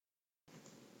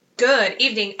Good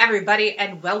evening, everybody,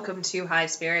 and welcome to High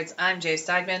Spirits. I'm Jay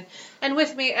Steigman, and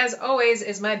with me, as always,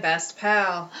 is my best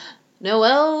pal,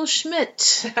 Noelle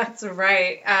Schmidt. That's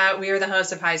right. We are the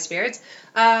hosts of High Spirits.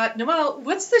 Noelle,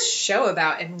 what's this show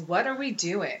about, and what are we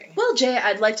doing? Well, Jay,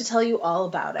 I'd like to tell you all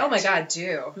about it. Oh my god,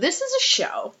 do. This is a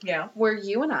show where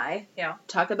you and I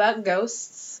talk about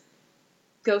ghosts,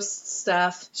 ghost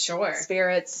stuff,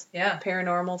 spirits,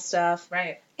 paranormal stuff.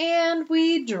 Right. And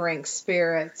we drink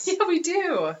spirits. Yeah, we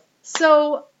do.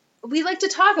 So, we like to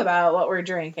talk about what we're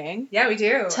drinking. Yeah, we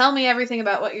do. Tell me everything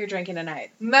about what you're drinking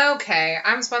tonight. Okay,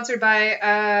 I'm sponsored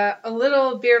by a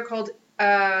little beer called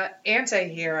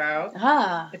Antihero.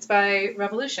 Ah. It's by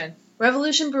Revolution.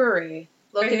 Revolution Brewery.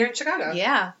 Located here in Chicago.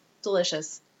 Yeah,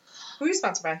 delicious. Who are you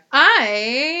sponsored by?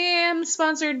 I am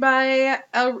sponsored by,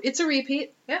 it's a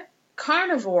repeat. Yeah.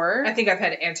 Carnivore. I think I've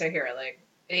had Antihero like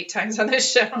 8 times on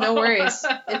this show. No worries.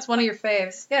 It's one of your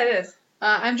faves. Yeah, it is.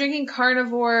 I'm drinking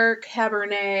Carnivore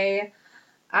Cabernet.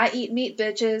 I eat meat,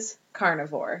 bitches.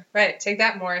 Carnivore. Right. Take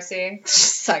that, Morrissey.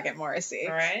 Suck it, Morrissey.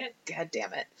 All right. God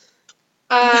damn it.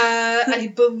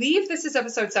 I believe this is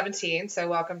episode 17, so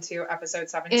welcome to episode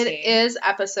 17. It is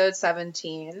episode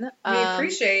 17. We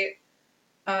appreciate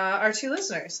our 2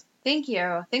 listeners. Thank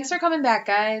you. Thanks for coming back,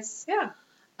 guys. Yeah.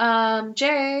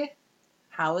 Jay,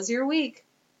 how was your week?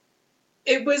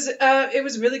 It was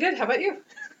really good. How about you?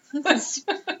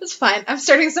 It's fine. I'm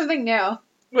starting something new.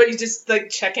 What, you just like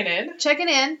checking in? Checking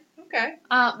in. Okay.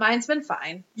 Mine's been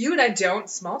fine. You and I don't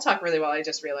small talk really well, I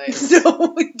just realized.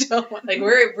 No, we don't. Like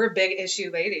we're big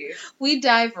issue ladies. We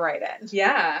dive right in.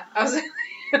 Yeah. I was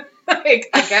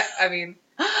I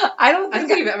don't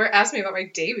think you've ever asked me about my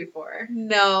day before.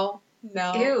 No.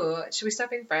 Ew. Should we stop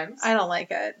being friends? I don't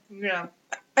like it. Yeah.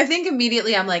 I think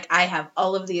immediately I'm like, I have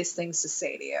all of these things to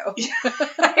say to you.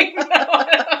 I know.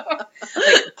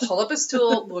 Like, pull up a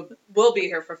stool. We'll be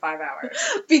here for 5 hours.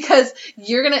 Because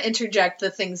you're going to interject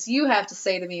the things you have to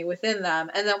say to me within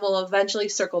them, and then we'll eventually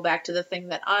circle back to the thing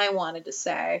that I wanted to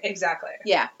say. Exactly.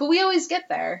 Yeah, but we always get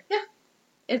there. Yeah.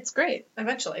 It's great.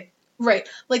 Eventually. Right.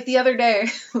 Like the other day,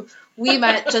 we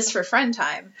met just for friend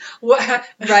time. What?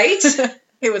 Right?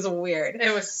 It was weird.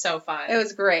 It was so fun. It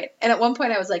was great. And at one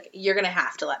point I was like, you're going to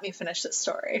have to let me finish this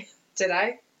story. Did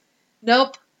I?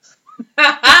 Nope. Do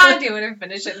you want to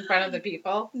finish it in front of the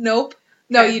people? Nope.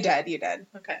 No, Okay. you did.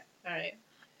 Okay. All right.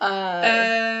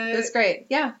 It was great.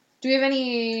 Yeah. Do we have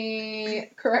any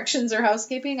corrections or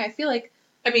housekeeping? I feel like...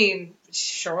 I mean,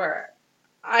 sure.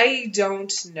 I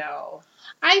don't know.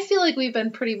 I feel like we've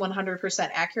been pretty 100%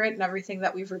 accurate in everything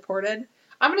that we've reported.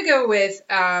 I'm going to go with...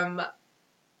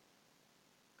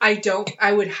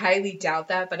 I would highly doubt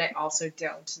that, but I also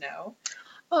don't know.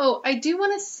 Oh, I do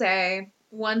want to say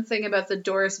one thing about the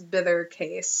Doris Bither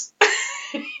case.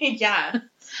 Yeah.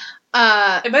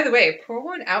 And by the way, pour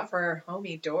one out for our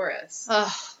homie Doris.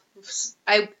 I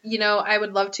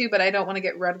would love to, but I don't want to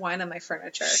get red wine on my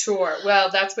furniture. Sure.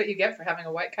 Well, that's what you get for having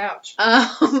a white couch.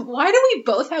 Why do we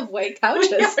both have white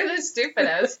couches? You're the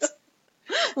stupidest.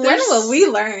 When will we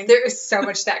learn? There is so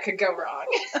much that could go wrong.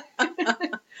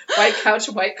 White couch,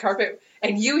 white carpet,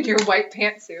 and you in your white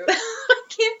pantsuit. I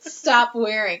can't stop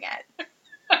wearing it.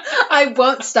 I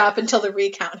won't stop until the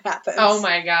recount happens. Oh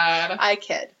my god. I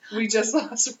kid. We just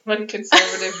lost one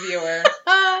conservative viewer.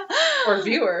 Or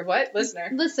viewer, what? Listener.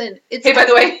 Listen, it's... Hey, by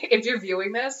the way, if you're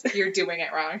viewing this, you're doing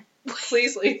it wrong.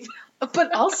 Please leave.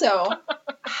 But also,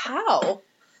 how?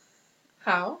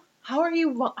 How? How are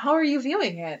you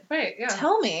viewing it? Right, yeah.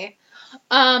 Tell me.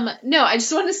 No, I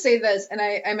just want to say this, and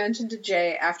I mentioned to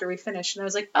Jay after we finished, and I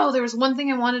was like, oh, there was one thing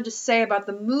I wanted to say about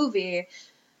the movie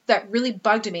that really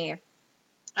bugged me.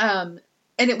 And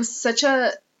it was such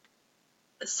a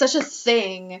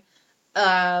thing,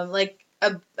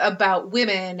 about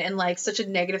women and like such a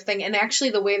negative thing. And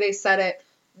actually the way they said it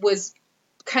was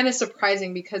kind of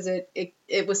surprising because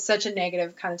it was such a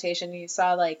negative connotation. You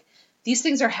saw like, these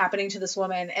things are happening to this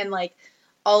woman, and like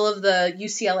all of the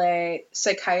UCLA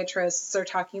psychiatrists are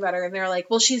talking about her, and they're like,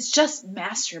 well, she's just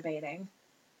masturbating.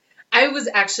 I was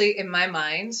actually, in my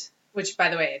mind, which, by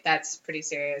the way, that's pretty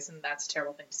serious, and that's a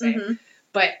terrible thing to say,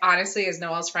 but honestly, as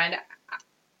Noelle's friend,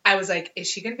 I was like, is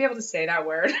she going to be able to say that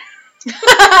word?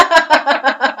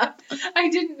 I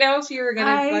didn't know if you were going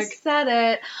to, I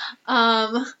said it.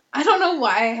 I don't know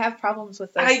why I have problems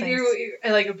with those things. You're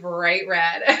like a bright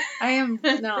red. I'm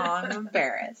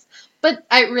embarrassed. But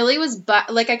I really was,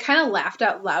 I kind of laughed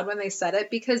out loud when they said it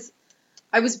because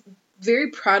I was very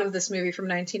proud of this movie from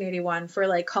 1981 for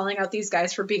like calling out these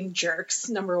guys for being jerks,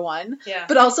 number one. Yeah.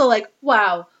 But also like,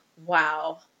 wow.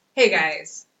 Hey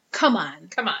guys. Come on.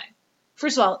 Come on.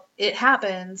 First of all, it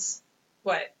happens.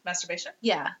 What? Masturbation?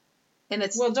 Yeah. And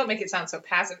it's... Well, don't make it sound so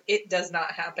passive. It does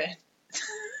not happen.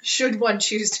 Should one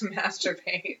choose to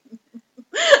masturbate,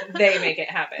 they make it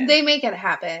happen. They make it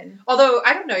happen. Although,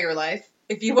 I don't know your life.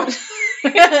 If you want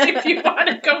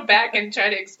to go back and try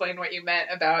to explain what you meant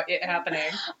about it happening.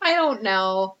 I don't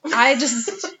know. I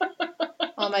just...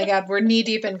 Oh my God, we're knee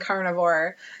deep in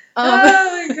carnivore.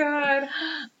 Oh my God.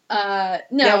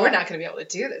 No. Yeah, we're not going to be able to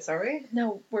do this, are we?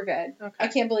 No, we're good. Okay. I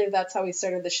can't believe that's how we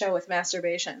started the show, with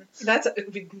masturbation.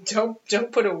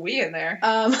 Don't put a we in there.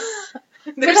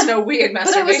 There's no we in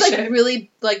masturbation. But it was like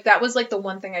really, like, that was like the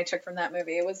one thing I took from that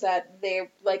movie. It was that they,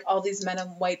 like, all these men in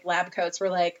white lab coats were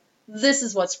like, this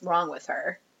is what's wrong with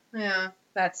her. Yeah.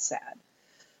 That's sad.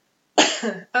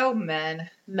 Oh, men.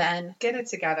 Men. Get it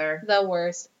together. The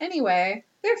worst. Anyway.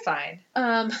 They're fine.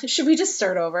 Should we just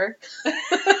start over?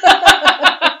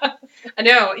 I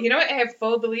know. You know what? I have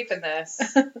full belief in this.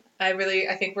 I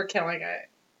think we're killing it.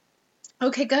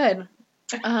 Okay, good.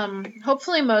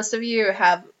 Hopefully most of you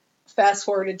have fast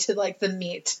forwarded to, like, the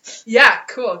meat. Yeah,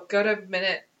 cool. Go to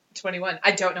minute 21.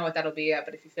 I don't know what that'll be yet,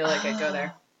 but if you feel like it, go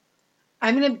there.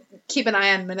 I'm going to keep an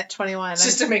eye on minute 21.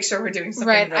 Just to make sure we're doing something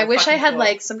right. I wish I had, cool.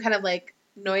 like, some kind of, like,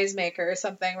 noisemaker or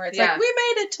something where it's like, we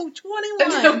made it to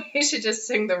 21. No, we should just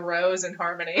sing the Rose in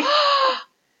harmony.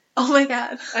 Oh my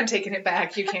God. I'm taking it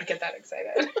back. You can't get that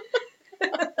excited.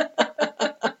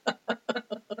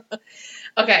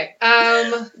 Okay.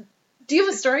 Do you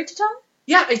have a story to tell?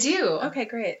 Yeah, I do. Okay,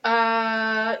 great.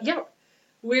 Yeah.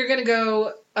 We're going to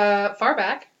go far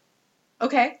back.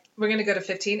 Okay. We're going to go to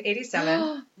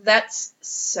 1587. That's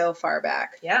so far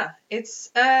back. Yeah. It's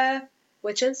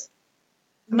witches?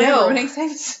 No. Ruining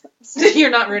things? You're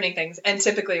not ruining things. And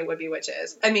typically it would be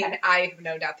witches. I mean, I have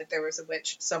no doubt that there was a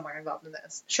witch somewhere involved in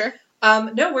this. Sure.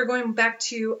 No, we're going back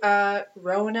to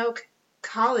Roanoke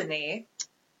Colony,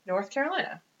 North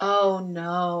Carolina. Oh,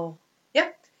 no.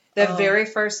 Yep. The very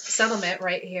first settlement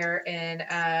right here in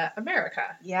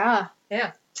America. Yeah.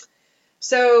 Yeah.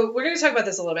 So we're going to talk about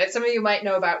this a little bit. Some of you might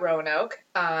know about Roanoke.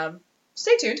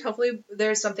 Stay tuned. Hopefully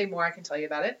there's something more I can tell you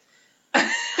about it.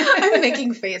 I'm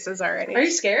making faces already. Are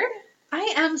you scared?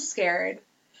 I am scared.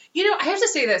 You know, I have to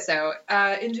say this, though.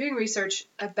 In doing research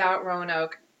about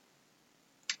Roanoke,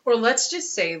 or let's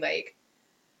just say, like,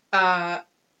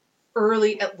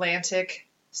 early Atlantic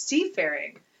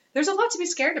seafaring, there's a lot to be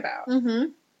scared about.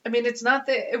 Mm-hmm. I mean,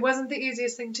 it wasn't the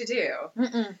easiest thing to do.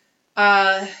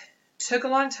 Mm-mm. Took a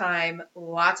long time.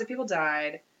 Lots of people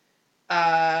died.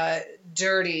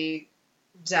 Dirty,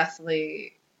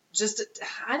 deathly. Just,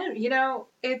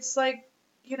 it's like,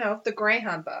 the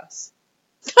Greyhound bus.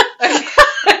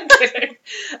 I'm kidding.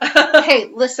 Hey,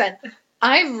 listen.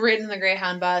 I've ridden the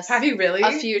Greyhound bus. Have you really?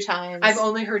 A few times. I've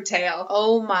only heard tale.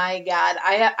 Oh my God.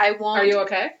 I won't. Are you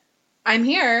okay? I'm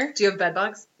here. Do you have bed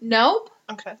bugs? Nope.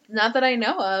 Okay. Not that I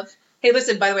know of. Hey,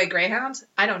 listen, by the way, Greyhound,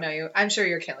 I don't know you. I'm sure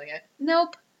you're killing it.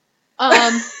 Nope.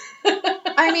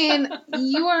 I mean,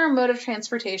 you are a mode of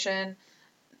transportation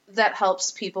that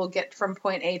helps people get from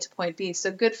point A to point B, so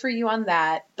good for you on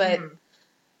that. But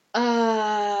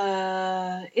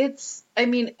it's, I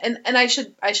mean, and I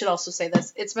should also say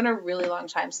this. It's been a really long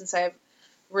time since I've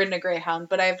ridden a Greyhound,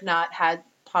 but I've not had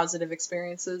positive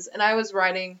experiences. And I was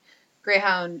riding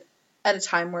Greyhound at a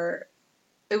time where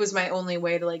it was my only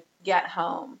way to, like, get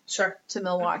home. Sure. To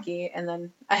Milwaukee, and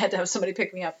then I had to have somebody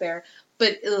pick me up there.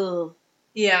 But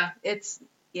yeah, it's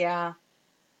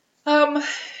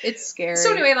scary.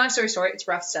 So anyway, long story short, it's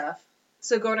rough stuff.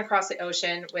 So going across the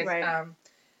ocean with,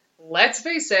 let's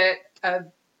face it, a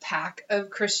pack of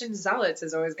Christian zealots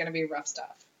is always going to be rough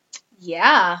stuff.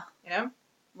 Yeah. You know?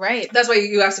 Right. That's why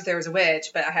you asked if there was a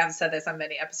witch, but I have said this on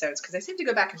many episodes because I seem to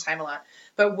go back in time a lot.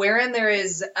 But wherein there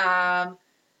is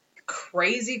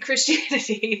crazy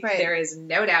Christianity, there is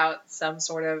no doubt some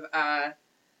sort of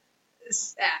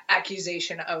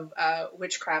accusation of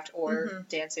witchcraft or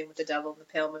dancing with the devil in the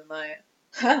pale moonlight.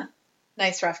 Huh.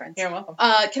 Nice reference. You're welcome.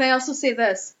 Can I also say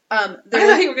this? I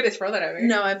thought you were going to throw that over.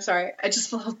 No, I'm sorry. I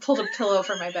just pulled a pillow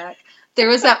from my back. There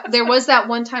was that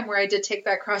one time where I did take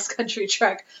that cross-country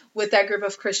trek with that group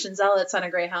of Christian zealots on a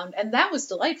Greyhound, and that was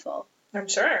delightful. I'm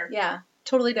sure. Yeah,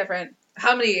 totally different.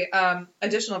 How many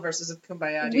additional verses of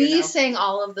Kumbaya do you know? We sang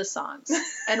all of the songs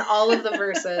and all of the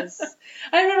verses.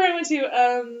 I remember I went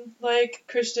to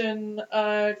Christian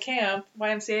camp,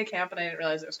 YMCA camp, and I didn't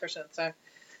realize it was Christian at the time.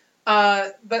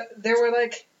 But there were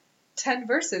 10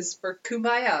 verses for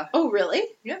Kumbaya. Oh, really?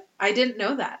 Yeah. I didn't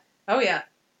know that. Oh, yeah.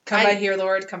 Come by here,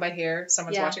 Lord. Come by here.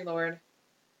 Someone's watching, Lord.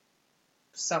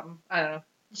 Something. I don't know.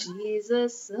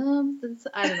 Jesus, something.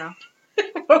 I don't know.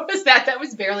 What was that? That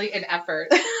was barely an effort.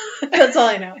 That's all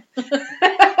I know.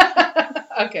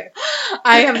 Okay.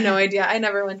 I have no idea. I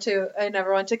never went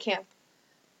to camp.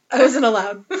 I wasn't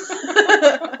allowed.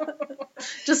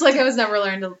 Just like I was never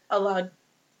allowed.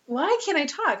 Why can't I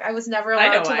talk? I was never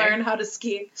allowed to learn how to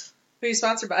ski. Who are you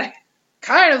sponsored by?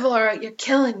 Carnivore, you're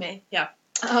killing me. Yeah.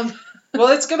 Well,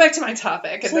 let's go back to my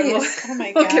topic, and then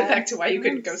we'll get back to why you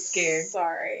couldn't go skiing.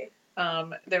 Sorry.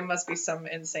 There must be some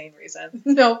insane reason.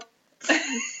 Nope.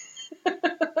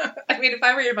 I mean, if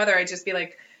I were your mother, I'd just be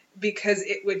like, because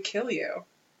it would kill you.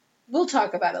 We'll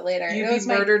talk about it later. You'd be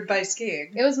murdered by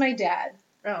skiing. It was my dad.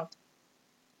 Oh.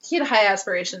 He had high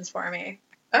aspirations for me.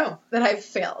 Oh. That I've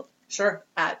failed. Sure.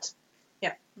 At.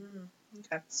 Yeah.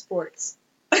 Okay. Sports.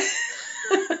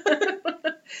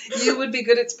 You would be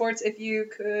good at sports if you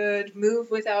could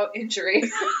move without injury.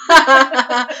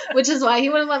 Which is why he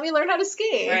wouldn't let me learn how to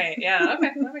ski. Right, yeah,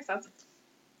 okay, that makes sense.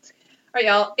 All right,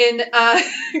 y'all, in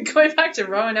going back to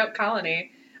Roanoke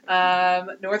Colony,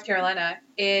 North Carolina,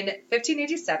 in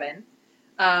 1587,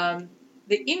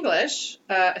 the English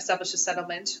established a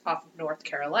settlement off of North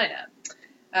Carolina.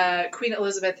 Queen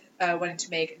Elizabeth wanted to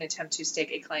make an attempt to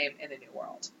stake a claim in the New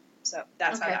World. So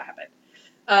that's how that happened.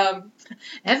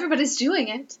 Everybody's doing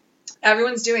it.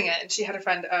 Everyone's doing it, and she had her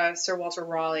friend Sir Walter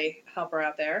Raleigh help her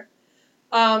out there.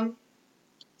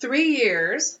 3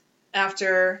 years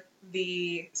after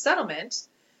the settlement,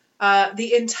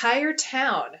 the entire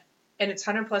town and its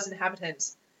 100+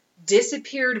 inhabitants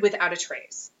disappeared without a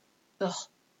trace. Ugh.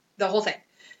 The whole thing.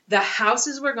 The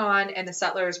houses were gone, and the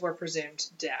settlers were presumed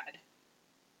dead.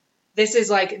 This is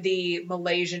like the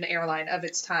Malaysian airline of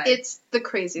its time. It's the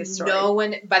craziest story.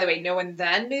 By the way, no one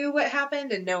then knew what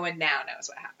happened, and no one now knows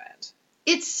what happened.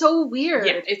 It's so weird.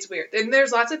 Yeah, it's weird. And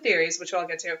there's lots of theories, which I'll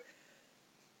get to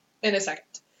in a second.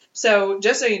 So,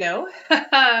 just so you know,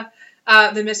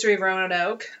 the mystery of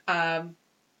Roanoke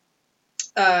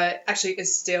actually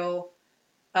is still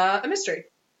a mystery.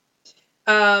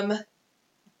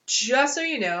 Just so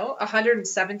you know,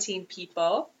 117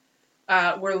 people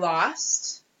were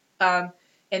lost. And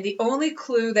the only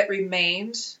clue that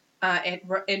remained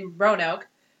in Roanoke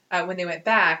when they went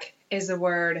back is the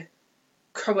word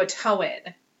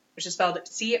Croatoan, which is spelled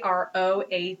Croatoan,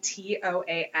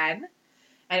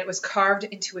 and it was carved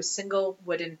into a single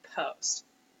wooden post.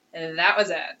 And that was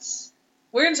it.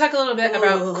 We're going to talk a little bit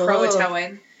about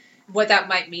Croatoan, what that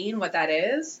might mean, what that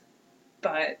is,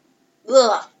 but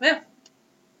yeah.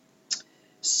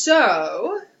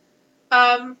 So,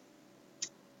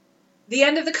 the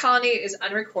end of the colony is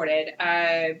unrecorded.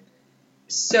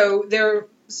 So there are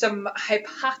some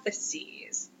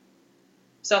hypotheses.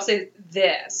 So I'll say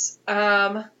this.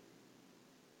 The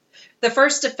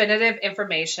first definitive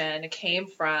information came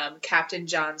from Captain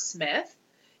John Smith.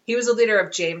 He was a leader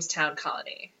of Jamestown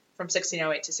Colony from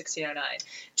 1608 to 1609.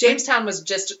 Jamestown was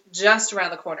just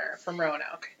around the corner from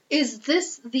Roanoke. Is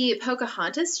this the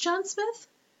Pocahontas John Smith?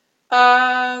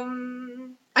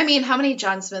 I mean, how many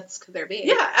John Smiths could there be?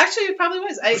 Yeah, actually, it probably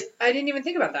was. I didn't even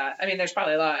think about that. I mean, there's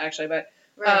probably a lot, actually, but...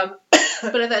 Right.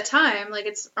 But at that time, like,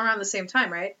 it's around the same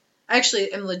time, right? I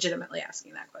actually am legitimately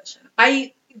asking that question.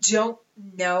 I don't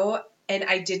know, and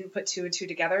I didn't put two and two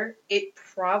together. It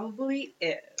probably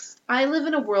is. I live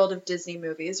in a world of Disney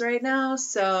movies right now,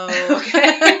 so...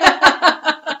 Okay.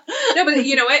 No, but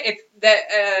you know what?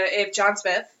 If John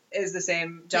Smith is the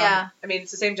same John... Yeah. I mean,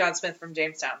 it's the same John Smith from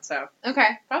Jamestown, so... Okay.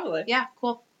 Probably. Yeah,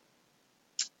 cool.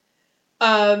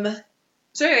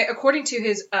 So anyway, according to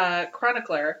his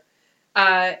chronicler,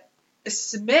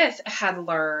 Smith had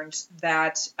learned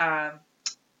that,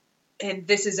 and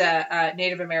this is a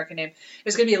Native American name.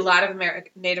 There's going to be a lot of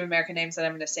Native American names that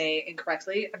I'm going to say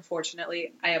incorrectly.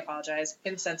 Unfortunately, I apologize.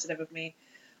 Insensitive of me.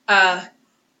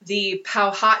 The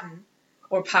Powhatan,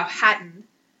 or Powhatan,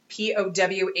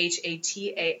 Powhatan,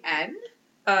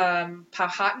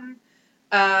 Powhatan,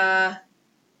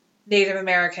 Native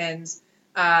Americans,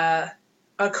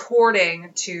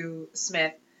 according to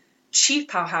Smith, Chief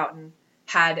Powhatan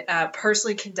had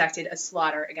personally conducted a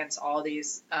slaughter against all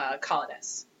these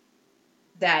colonists.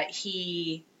 That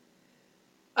he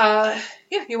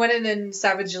went in and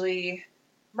savagely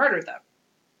murdered them.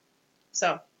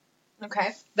 So,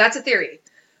 okay, that's a theory.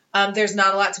 There's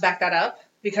not a lot to back that up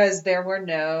because there were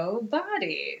no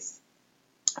bodies.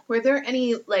 Were there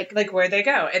any like where'd they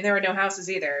go? And there were no houses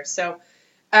either. So,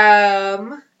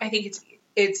 I think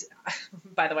it's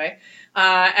by the way,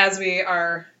 as we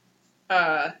are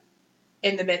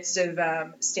in the midst of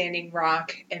Standing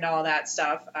Rock and all that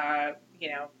stuff,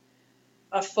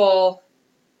 a full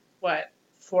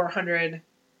 400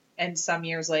 and some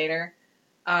years later,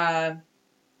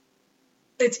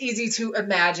 it's easy to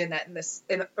imagine that in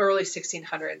the early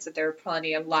 1600s that there were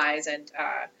plenty of lies and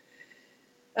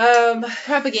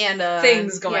propaganda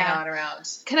things going on around.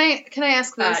 Can I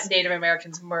ask this? Native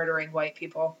Americans murdering white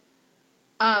people.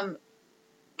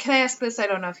 Can I ask this? I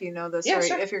don't know if you know this Yeah, or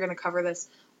sure. if you're going to cover this.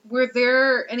 Were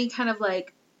there any kind of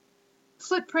like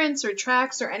footprints or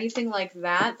tracks or anything like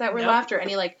that were Nope. left, or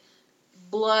any like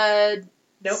blood,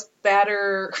 Nope.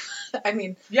 spatter? I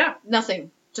mean, Yeah. nothing.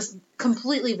 Just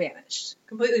completely vanished.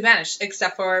 Completely vanished,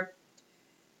 except for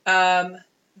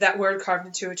that word carved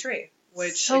into a tree,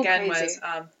 which So again crazy.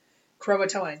 was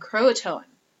Croatoan. Croatoan.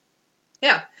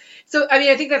 Yeah. So, I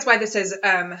mean, I think that's why this is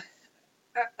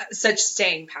such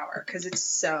staying power, because it's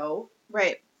so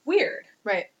Right. weird,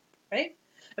 Right. right?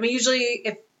 I mean,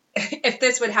 usually if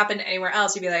this would happen anywhere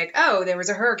else, you'd be like, oh, there was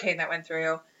a hurricane that went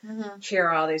through. Mm-hmm. Here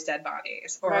are all these dead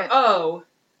bodies. Or, Right. oh,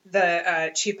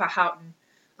 the Chief Powhatan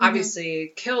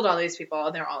obviously killed all these people,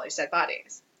 and there are all these dead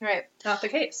bodies. Right. Not the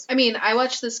case. I mean, I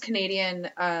watched this Canadian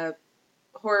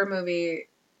horror movie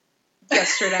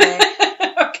yesterday.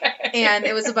 Okay. And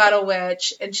it was about a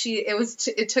witch, and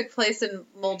it took place in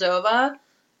Moldova,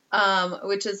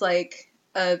 which is like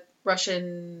a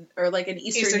Russian or like an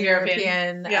Eastern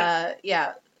European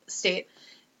state,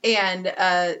 and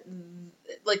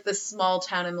like this small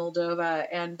town in Moldova,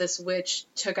 and this witch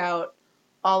took out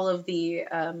all of the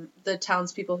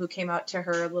townspeople who came out to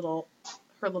her little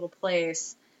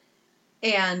place,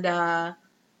 and there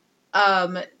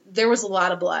was a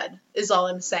lot of blood, is all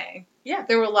I'm saying. Yeah.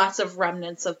 There were lots of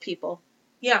remnants of people.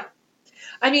 Yeah.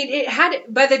 I mean, it had,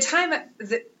 by the time,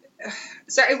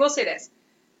 I will say this.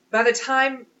 By the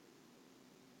time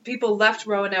people left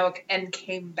Roanoke and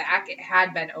came back, it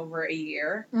had been over a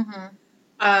year. Mm-hmm.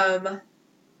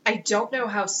 I don't know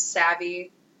how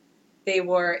savvy they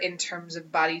were in terms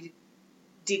of body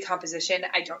decomposition.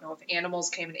 I don't know if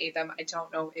animals came and ate them. I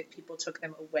don't know if people took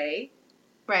them away.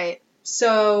 Right.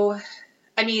 So,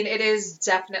 I mean, it is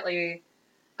definitely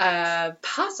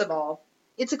possible.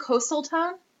 It's a coastal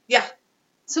town? Yeah.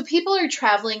 So people are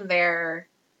traveling there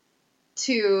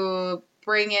to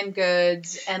bring in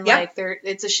goods, and Yep.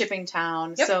 it's a shipping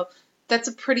town. Yep. So that's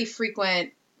a pretty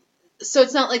frequent. So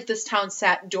it's not like this town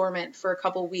sat dormant for a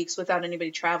couple weeks without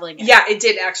anybody traveling in. Yeah, it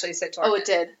did actually sit dormant. Oh, it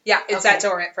did? Yeah, it sat Okay.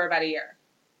 dormant for about a year.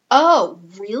 Oh,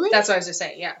 really? That's what I was just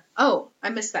saying, yeah. Oh, I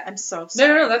missed that. I'm so sorry.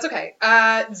 No, that's okay.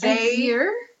 A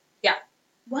year? Yeah.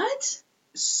 What?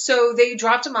 So they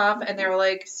dropped him off, and they were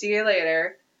like, see you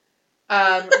later.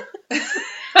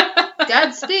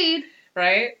 Godspeed.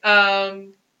 Right?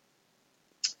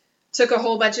 Took a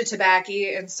whole bunch of tobacco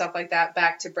and stuff like that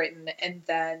back to Britain, and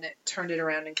then turned it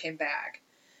around and came back.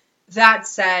 That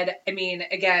said, I mean,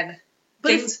 again,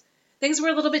 But things were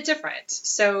a little bit different.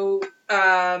 So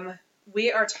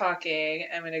we are talking,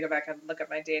 I'm going to go back and look at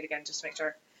my date again just to make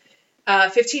sure,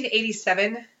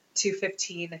 1587 to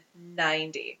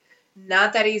 1590.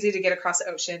 Not that easy to get across the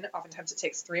ocean. Oftentimes it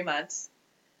takes 3 months.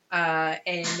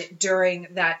 And during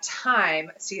that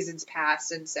time, seasons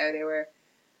passed, and so there were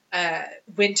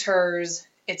winters.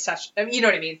 It's such, I mean, you know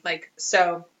what I mean? Like,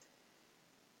 so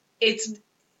it's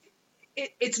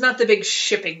not the big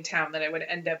shipping town that it would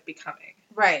end up becoming.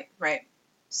 Right.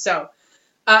 So,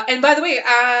 and by the way,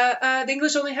 the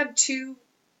English only had 2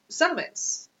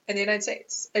 settlements in the United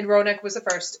States, and Roanoke was the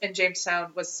first, and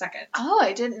Jamestown was the second. Oh,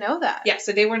 I didn't know that. Yeah,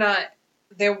 so they were not,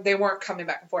 they weren't coming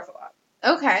back and forth a lot.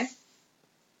 Okay.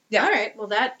 Yeah. All right. Well,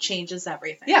 that changes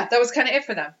everything. Yeah, that was kind of it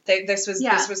for them. This was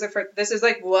their first, this is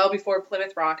like well before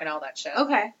Plymouth Rock and all that shit.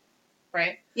 Okay.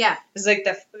 Right? Yeah. It's like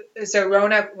so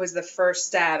Roanoke was the first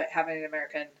stab at having an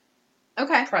American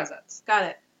presence. Got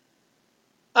it.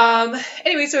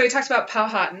 Anyway, so we talked about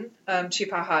Powhatan, Chief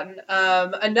Powhatan.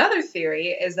 Another theory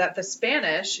is that the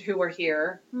Spanish who were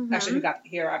here, actually who got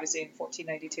here obviously in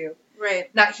 1492.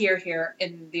 Right. Not here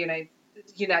in the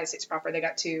United States proper. They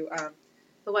got to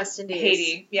The West Indies.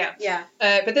 Haiti. Yeah. Yeah.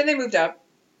 But then they moved up.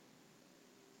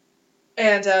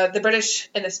 And the British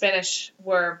and the Spanish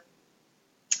were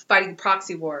fighting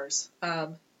proxy wars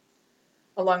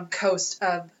along the coast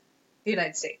of the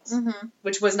United States,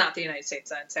 which was not the United States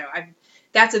then. So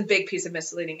that's a big piece of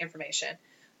misleading information.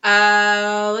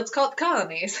 Let's call it the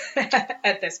colonies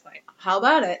at this point. How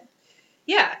about it?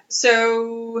 Yeah.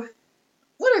 So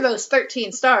what are those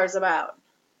 13 stars about?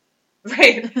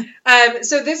 Right.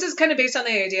 So this is kind of based on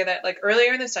the idea that, like,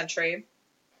 earlier in the century,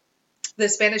 the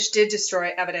Spanish did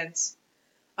destroy evidence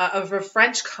of a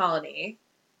French colony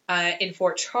in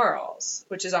Fort Charles,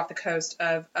 which is off the coast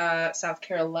of South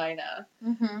Carolina.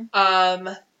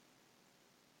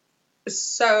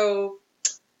 So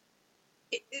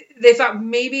they thought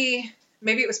maybe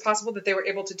it was possible that they were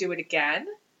able to do it again.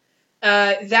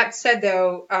 That said,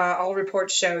 though, all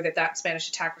reports show that Spanish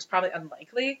attack was probably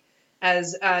unlikely,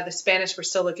 as the Spanish were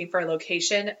still looking for a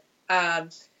location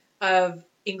of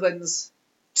England's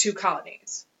 2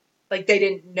 colonies. Like, they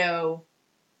didn't know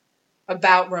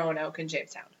about Roanoke and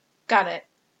Jamestown. Got it.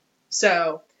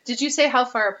 So, Did you say how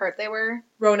far apart they were?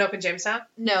 Roanoke and Jamestown?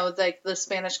 No, like the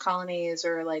Spanish colonies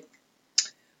or like.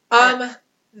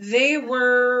 They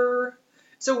were,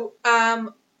 so,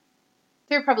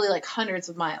 They were probably like hundreds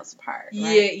of miles apart.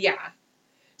 Right? yeah.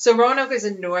 So Roanoke is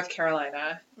in North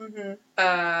Carolina.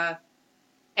 Mm-hmm.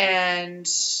 And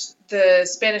the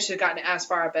Spanish had gotten as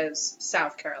far up as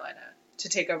South Carolina to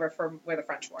take over from where the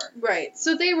French were. Right.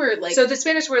 So they were like. So the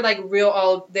Spanish were like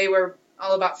they were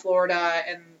all about Florida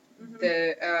and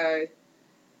the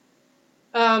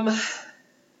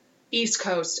east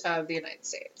coast of the United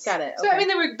States. Got it. So Okay. I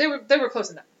mean they were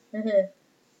close enough.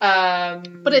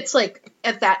 Mm-hmm. But it's like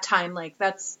at that time, like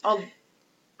that's a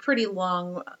pretty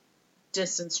long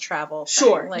distance travel. Thing.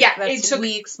 Sure. Like, Yeah. That's It took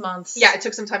weeks, months. Yeah, it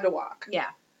took some time to walk. Yeah.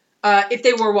 If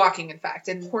they were walking, in fact,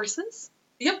 and Horses.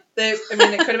 Yep. It could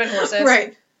have been horses.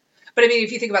 Right. But I mean,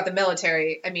 if you think about the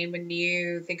military, I mean, when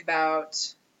you think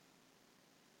about.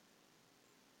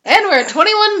 And we're at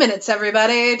 21 minutes,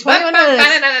 everybody. 21 minutes.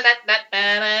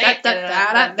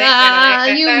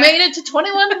 You made it to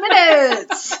 21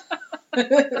 minutes.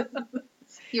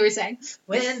 You were saying?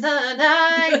 When the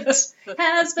night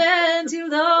has been too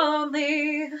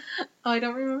lonely. Oh, I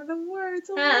don't remember the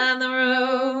words. And the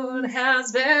road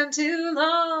has been too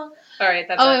long. All right,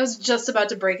 that's I was just about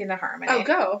to break into harmony. Oh,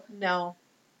 go. No.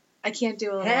 I can't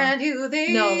do it. Can you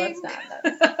think? No, let's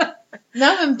not.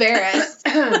 Now I'm embarrassed.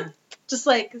 Just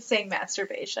like saying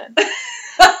masturbation. Then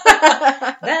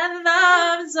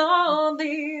love is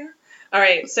only. All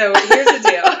right, so here's the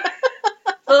deal.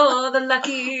 For the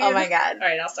lucky. Oh my god. All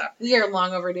right, I'll stop. We are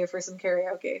long overdue for some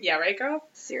karaoke. Yeah, right, girl?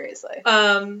 Seriously.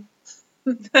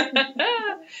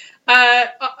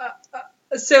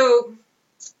 So,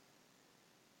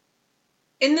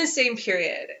 in the same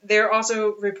period, there are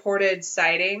also reported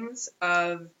sightings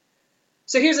of.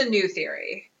 So here's a new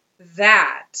theory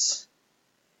that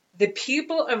the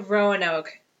people of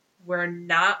Roanoke were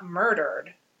not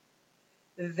murdered.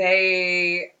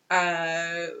 They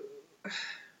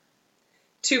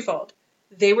twofold.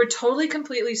 They were totally,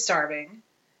 completely starving,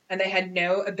 and they had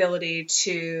no ability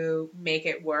to make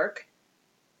it work.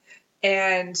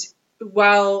 And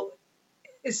while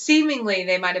seemingly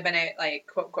they might have been at, like,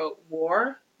 quote, unquote,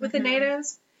 war with the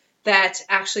natives, that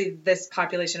actually this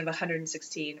population of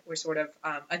 116 were sort of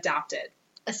adopted.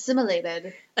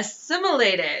 Assimilated. By the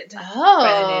Native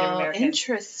Oh, Americans.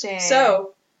 interesting.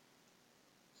 So,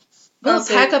 we'll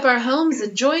pack up our homes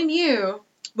and join you.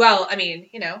 Well, I mean,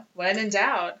 when in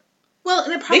doubt. Well,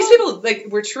 and it probably... These people, like,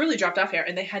 were truly dropped off here,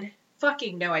 and they had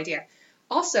fucking no idea.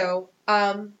 Also,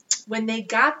 when they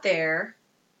got there,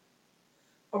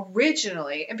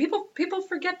 originally, and people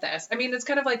forget this. I mean, it's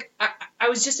kind of like, I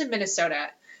was just in Minnesota,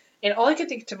 and all I could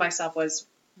think to myself was,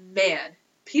 man,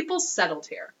 people settled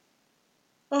here.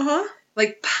 Uh-huh.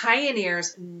 Like,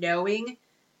 pioneers knowing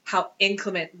how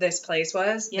inclement this place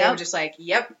was. They were just like,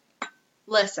 yep.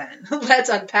 Listen. Let's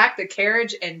unpack the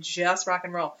carriage and just rock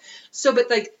and roll. So, but,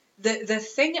 like, the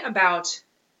thing about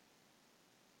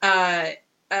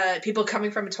people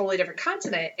coming from a totally different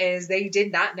continent is they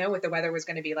did not know what the weather was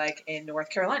going to be like in North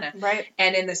Carolina. Right.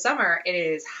 And in the summer, it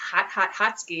is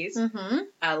hot skis.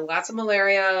 Mm-hmm. Lots of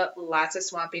malaria, lots of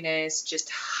swampiness,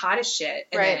 just hot as shit.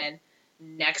 And then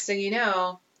next thing you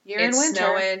know, it's in winter.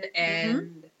 Snowing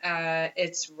and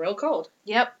it's real cold.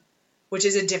 Yep. Which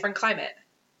is a different climate.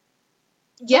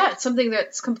 Yeah, it's something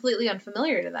that's completely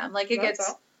unfamiliar to them. Like, it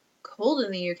gets cold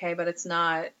in the UK, but it's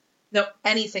not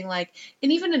anything like...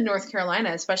 And even in North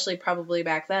Carolina, especially probably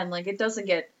back then, like, it doesn't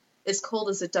get as cold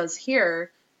as it does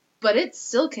here, but it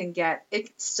still can get...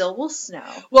 It still will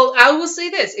snow. Well, I will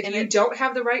say this. If you don't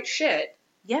have the right shit...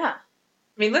 Yeah. I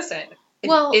mean, listen...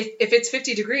 If it's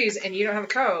 50 degrees and you don't have a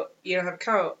coat, you don't have a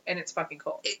coat, and it's fucking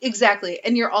cold. Exactly.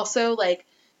 And you're also, like,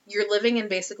 you're living in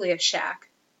basically a shack.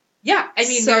 Yeah. I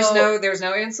mean, there's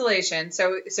no insulation.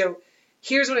 So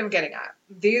here's what I'm getting at.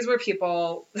 These were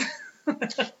people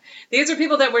that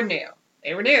were new.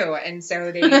 They were new. And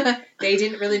so they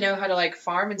didn't really know how to, like,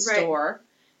 farm and store.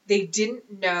 They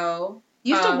didn't know.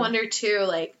 You have to wonder, too,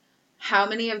 like, how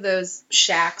many of those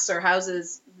shacks or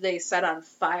houses they set on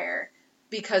fire.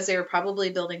 Because they were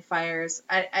probably building fires.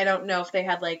 I don't know if they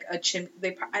had, like, a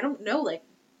I don't know, like,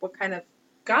 what kind of...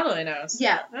 God only knows.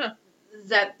 Yeah.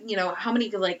 That, how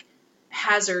many, like,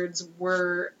 hazards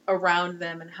were around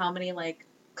them and how many, like,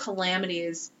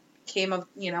 calamities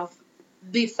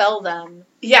befell them.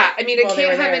 Yeah, I mean, it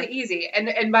can't have been easy.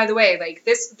 And by the way, like,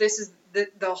 this is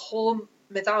the whole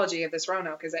mythology of this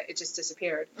Roanoke is that it just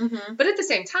disappeared. Mm-hmm. But at the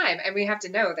same time, and we have to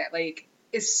know that, like,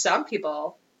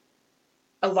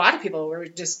 a lot of people were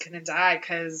just going to die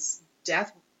because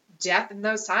death in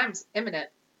those times, imminent.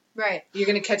 Right. You're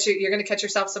gonna catch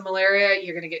yourself some malaria.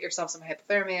 You're gonna get yourself some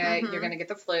hypothermia. Mhm. You're gonna get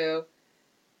the flu.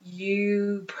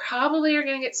 You probably are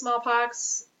gonna get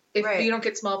smallpox. If Right. you don't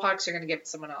get smallpox, you're gonna give it to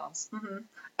someone else. Hmm.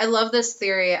 I love this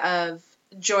theory of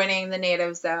joining the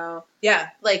natives, though. Yeah.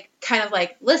 Like, kind of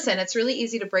like, listen, it's really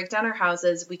easy to break down our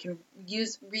houses. We can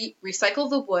recycle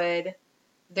the wood.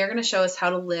 They're going to show us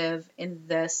how to live in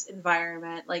this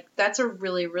environment. Like, that's a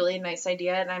really, really nice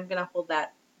idea, and I'm going to hold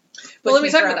that. Well, let me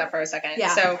talk about forever. that for a second.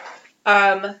 Yeah. So,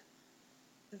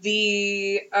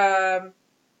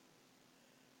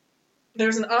 there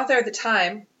was an author at the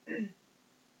time, in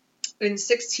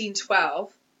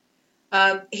 1612,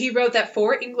 he wrote that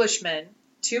 4 Englishmen,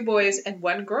 2 boys, and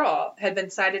 1 girl had been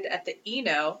sighted at the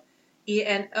ENO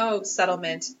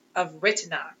settlement of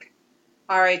Ritnock,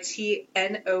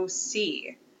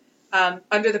 Ritnoc,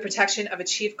 under the protection of a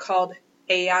chief called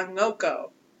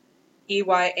Eyanoko,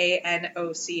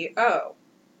 Eyanoco.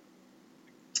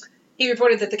 He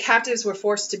reported that the captives were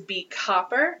forced to beat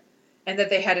copper and that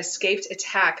they had escaped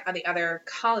attack on the other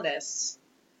colonists.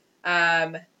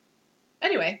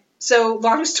 Anyway, so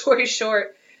long story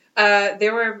short,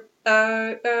 there were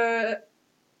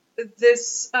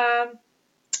this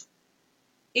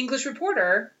English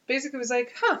reporter basically was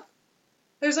like,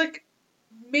 there's like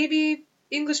maybe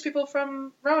English people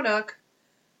from Roanoke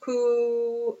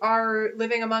who are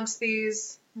living amongst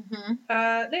these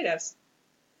natives.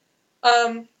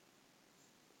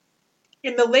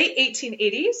 In the late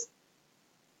 1880s,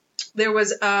 there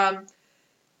was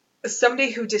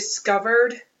somebody who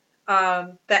discovered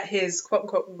that his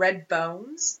quote-unquote red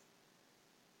bones,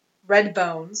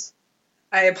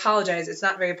 I apologize, it's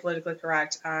not very politically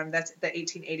correct, that's the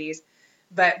 1880s,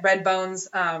 but red bones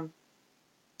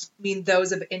mean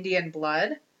those of Indian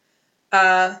blood,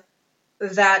 that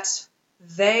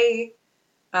they,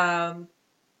 the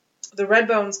red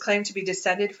bones claim to be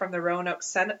descended from the Roanoke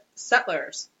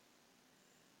settlers.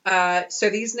 So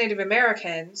these Native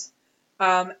Americans,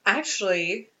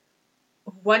 actually,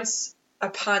 once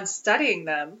upon studying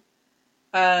them,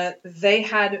 they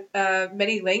had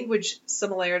many language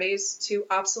similarities to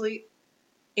obsolete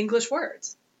English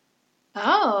words.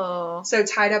 Oh. So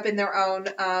tied up in their own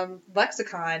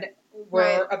lexicon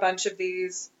were a bunch of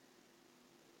these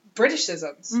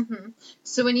Britishisms. Mm-hmm.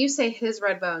 So when you say his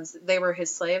red bones, they were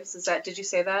his slaves? Did you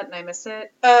say that and I missed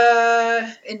it?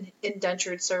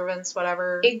 Indentured servants,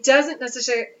 whatever. It doesn't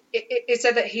necessarily. It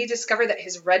said that he discovered that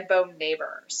his red bone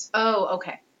neighbors. Oh,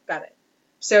 okay, got it.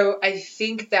 So I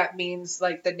think that means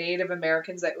like the Native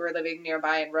Americans that were living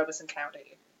nearby in Robeson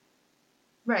County.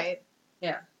 Right.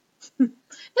 Yeah.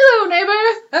 Hello, neighbor.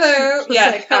 Hello.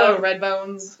 Yeah. Like, hello, red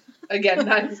bones. Again,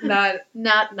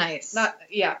 not nice.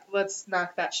 Let's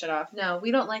knock that shit off. No,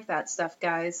 we don't like that stuff,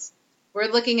 guys.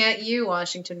 We're looking at you,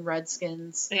 Washington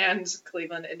Redskins and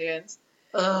Cleveland Indians.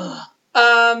 Ugh.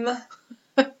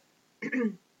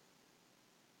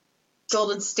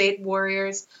 Golden State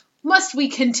Warriors. Must we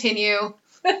continue?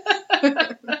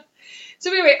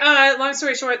 So anyway, long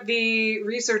story short, the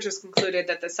researchers concluded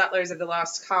that the settlers of the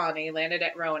lost colony landed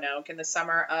at Roanoke in the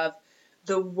summer of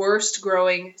the worst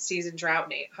growing season drought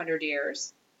in 800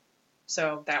 years.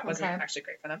 So that wasn't actually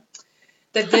great for them.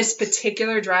 That this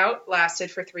particular drought lasted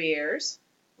for 3 years,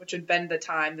 which would been the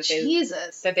time that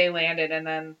they landed, and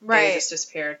then they just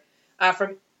disappeared.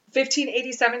 From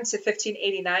 1587 to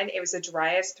 1589, it was the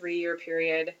driest 3-year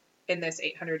period in this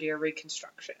 800-year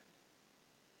reconstruction.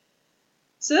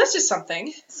 So that's just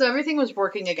something. So everything was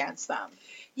working against them.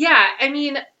 Yeah, I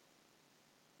mean,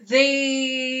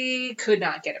 they could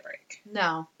not get a break.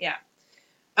 No. Yeah.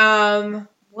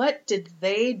 What did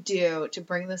they do to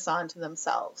bring this on to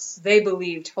themselves? They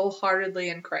believed wholeheartedly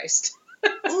in Christ.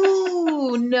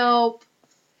 Ooh, nope.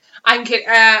 I'm kidding.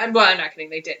 I'm not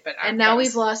kidding. They did, but and now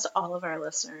we've lost all of our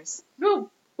listeners. No,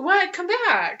 what? Come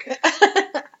back.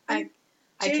 I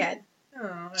can.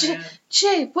 Oh,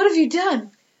 Jay, what have you done?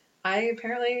 I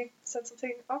apparently said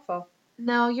something awful.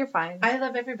 No, you're fine. I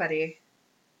love everybody.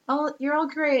 Oh, you're all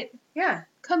great. Yeah.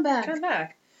 Come back.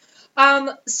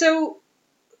 So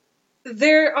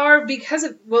there are,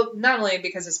 not only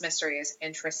because this mystery is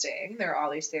interesting, there are all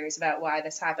these theories about why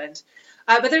this happened,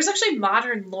 but there's actually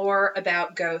modern lore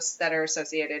about ghosts that are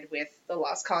associated with the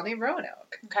lost colony of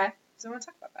Roanoke. Okay. So I want to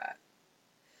talk about that.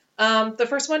 The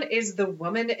first one is the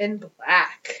Woman in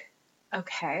Black.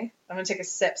 Okay. I'm going to take a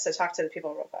sip, so talk to the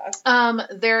people real fast.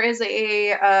 There is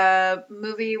a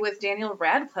movie with Daniel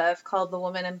Radcliffe called The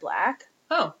Woman in Black.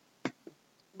 Oh.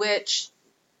 Which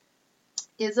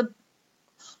is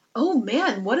oh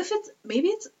man, what if maybe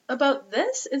it's about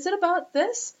this? Is it about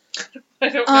this? I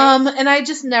don't know. And I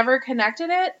just never connected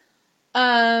it.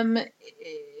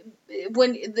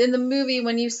 when in the movie,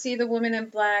 when you see the woman in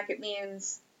black, it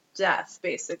means death,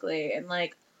 basically, and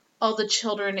like all the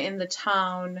children in the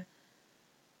town.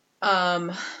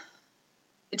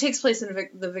 It takes place in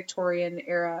the Victorian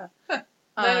era. Huh.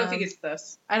 I don't think it's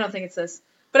this. I don't think it's this.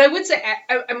 But I would say,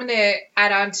 I'm going to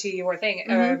add on to your thing.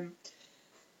 Mm-hmm.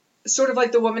 Sort of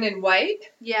like the woman in white.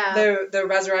 Yeah. The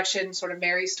resurrection sort of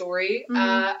Mary story.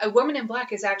 Mm-hmm. A woman in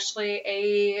black is actually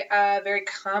a very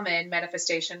common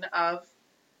manifestation of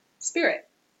spirit.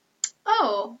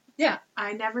 Oh. Yeah.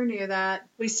 I never knew that.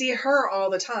 We see her all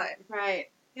the time. Right.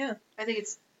 Yeah. I think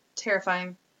it's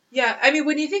terrifying. Yeah. I mean,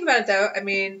 when you think about it, though, I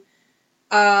mean,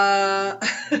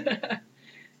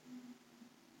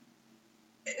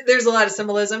 there's a lot of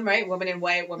symbolism, right? Woman in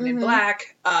white, woman in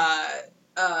black.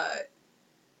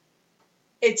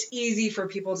 It's easy for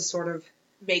people to sort of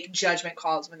make judgment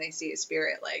calls when they see a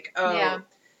spirit, like, oh,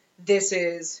 this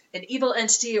is an evil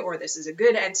entity, or this is a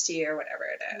good entity, or whatever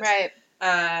it is. Right.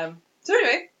 So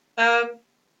anyway,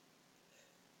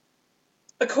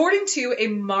 according to a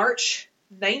March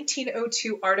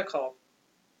 1902 article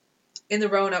in the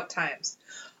Roanoke Times.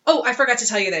 Oh, I forgot to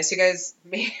tell you this. You guys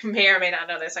may or may not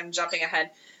know this. I'm jumping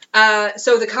ahead.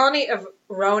 So the colony of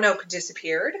Roanoke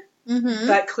disappeared,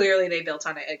 but clearly they built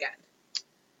on it again.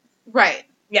 Right.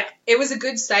 Yeah. It was a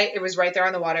good site. It was right there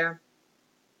on the water.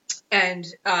 And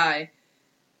now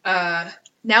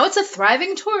it's a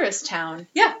thriving tourist town.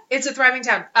 Yeah, it's a thriving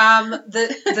town.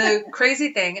 The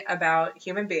crazy thing about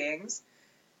human beings,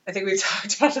 I think we've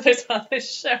talked about this on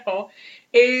this show,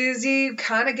 is you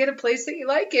kind of get a place that you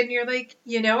like and you're like,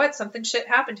 you know what, something shit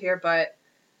happened here, but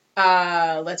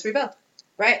let's rebuild.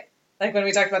 Right. Like when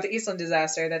we talked about the Eastland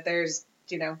disaster, that there's,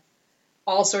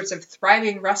 all sorts of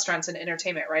thriving restaurants and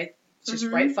entertainment, right? Just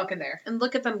right fucking there. And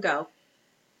look at them go.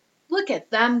 Look at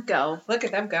them go. Look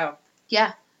at them go.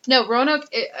 Yeah. No, Roanoke,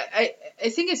 I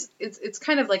think it's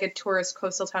kind of like a tourist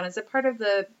coastal town. Is it part of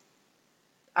the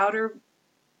outer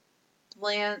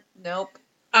land? Nope.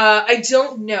 I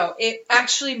don't know. It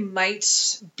actually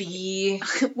might be.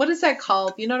 What is that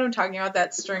called? You know what I'm talking about?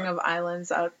 That string of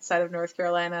islands outside of North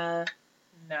Carolina.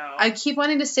 No. I keep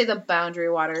wanting to say the Boundary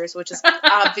Waters, which is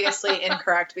obviously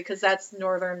incorrect because that's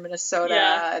northern Minnesota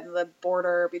and the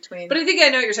border between. But I think I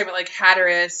know what you're talking about, like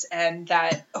Hatteras and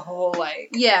that whole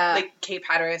like Cape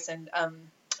Hatteras and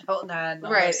Hilton Head.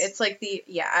 Right. It's like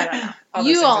I don't know.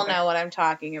 You all know what I'm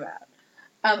talking about.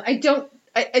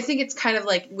 I think it's kind of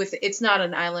like it's not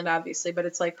an island obviously, but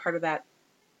it's like part of that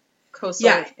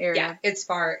coastal area. Yeah, it's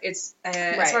far. It's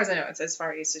as far as I know, it's as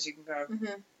far east as you can go,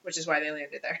 which is why they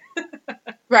landed there.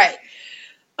 Right.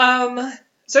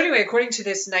 So anyway, according to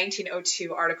this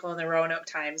 1902 article in the Roanoke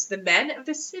Times, the men of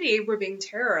the city were being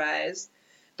terrorized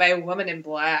by a woman in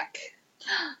black.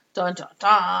 Dun dun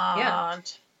dun.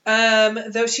 Yeah.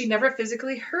 Though she never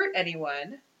physically hurt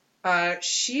anyone,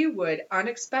 she would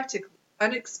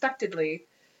unexpectedly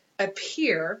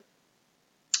appear,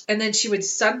 and then she would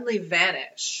suddenly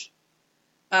vanish.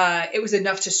 It was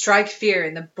enough to strike fear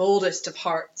in the boldest of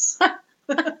hearts,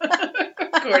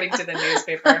 according to the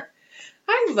newspaper.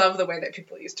 I love the way that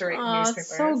people used to write newspapers.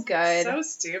 It's so good. So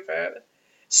stupid.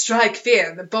 Strike fear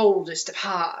in the boldest of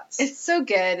hearts. It's so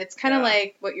good. It's kind of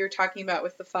like what you're talking about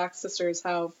with the Fox sisters,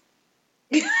 how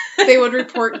they would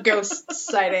report ghost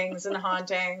sightings and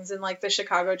hauntings, and like the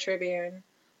Chicago Tribune.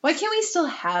 Why can't we still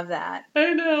have that?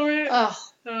 I know, right?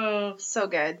 Oh, so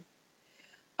good.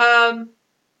 The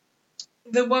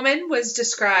woman was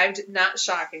described, not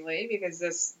shockingly, because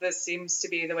this seems to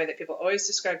be the way that people always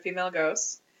describe female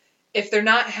ghosts. If they're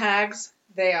not hags,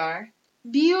 they are.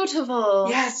 Beautiful.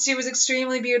 Yes, she was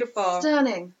extremely beautiful.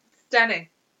 Stunning.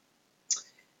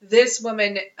 This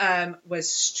woman was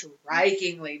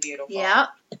strikingly beautiful. Yeah.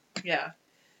 Yeah.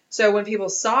 So when people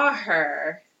saw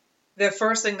her, the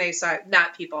first thing they saw,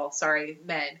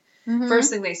 men,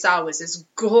 first thing they saw was this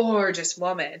gorgeous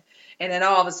woman. And then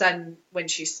all of a sudden, when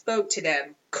she spoke to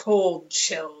them, cold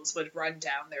chills would run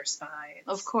down their spines.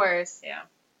 Of course. Yeah.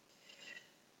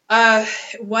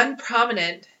 One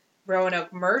prominent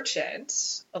Roanoke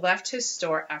merchant left his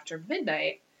store after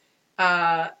midnight,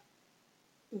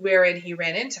 wherein he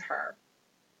ran into her.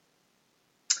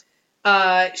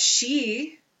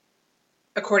 She,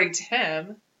 according to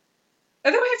him,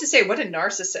 although I have to say, what a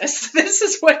narcissist. This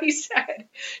is what he said.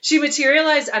 She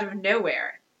materialized out of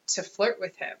nowhere to flirt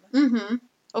with him. Mm-hmm.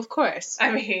 Of course.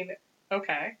 I mean,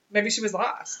 okay. Maybe she was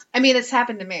lost. I mean, it's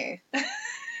happened to me.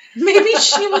 Maybe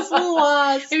she was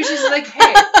lost. Maybe she's like,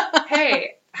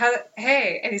 hey.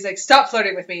 And he's like, stop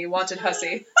flirting with me, you wanted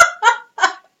hussy.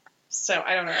 So,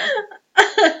 I don't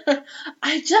know.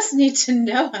 I just need to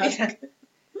know how to... And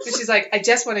she's like, I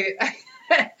just want to...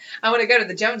 I want to go to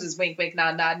the Joneses, wink, wink,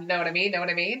 nod, nod. You know what I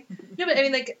mean? No, but I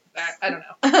mean, like, I don't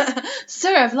know.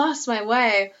 Sir, I've lost my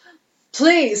way.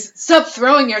 Please, stop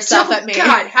throwing yourself at me.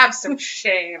 God, have some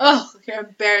shame. Oh, you're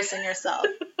embarrassing yourself.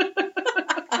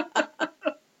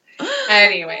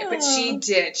 Anyway, but she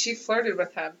did. She flirted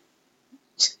with him.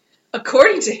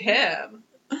 According to him.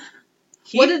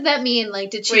 What did that mean? Like,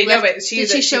 did she Wait, no, but did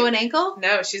she show an ankle?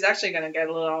 No, she's actually going to get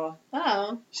a little...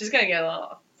 Oh. She's going to get a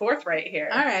little forthright here.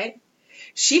 All right.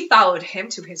 She followed him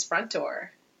to his front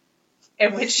door.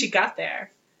 And when she got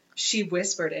there, she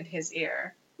whispered in his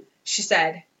ear. She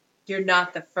said, "You're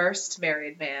not the first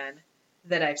married man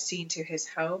that I've seen to his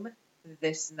home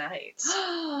this night."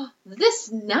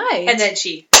 This night? And then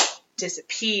she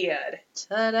disappeared.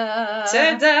 Ta-da.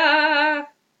 Ta-da!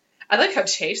 I like how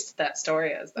chaste that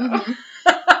story is, though. Mm-hmm.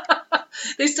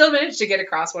 They still managed to get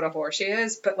across what a whore she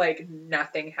is, but, like,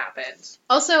 nothing happened.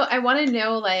 Also, I want to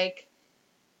know, like,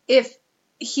 if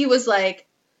he was like,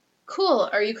 "Cool,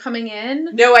 are you coming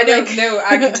in?" No, I don't know.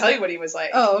 I can tell you what he was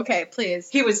like. Oh, okay, please.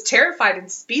 He was terrified and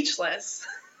speechless.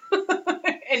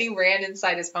 And he ran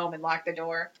inside his home and locked the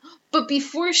door. But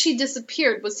before she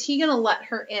disappeared, was he going to let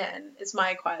her in, is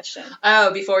my question.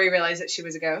 Oh, before he realized that she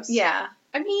was a ghost? Yeah.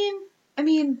 I mean...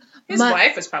 His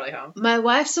wife was probably home. My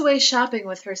wife's away shopping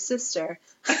with her sister.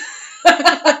 Yeah,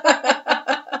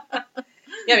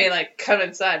 I mean, like, come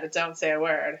inside, but don't say a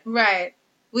word. Right.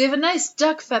 We have a nice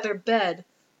duck feather bed.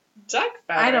 Duck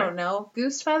feather? I don't know.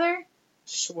 Goose feather?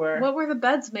 Sure. What were the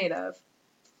beds made of?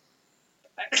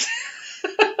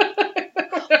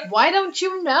 Why don't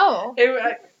you know?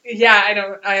 Yeah, I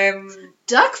don't. I am.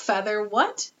 Duck feather?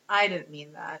 What? I didn't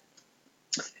mean that.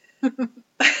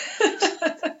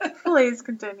 Please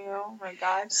continue. Oh my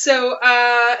god. So,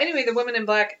 anyway, the woman in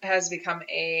black has become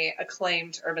a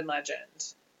acclaimed urban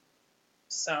legend.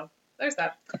 So, there's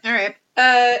that. All right.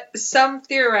 Some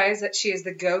theorize that she is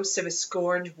the ghost of a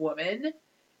scorned woman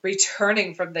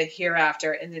returning from the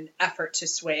hereafter in an effort to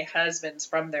sway husbands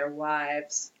from their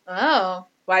wives. Oh.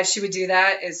 Why she would do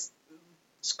that is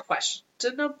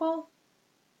questionable.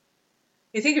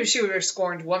 You think if she were a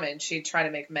scorned woman, she'd try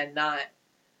to make men not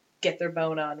get their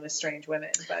bone on with strange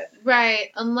women, but...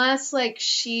 Right, unless, like,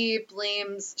 she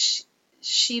blames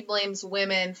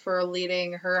women for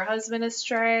leading her husband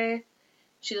astray.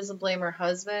 She doesn't blame her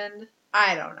husband.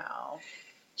 I don't know.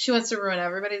 She wants to ruin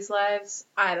everybody's lives.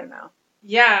 I don't know.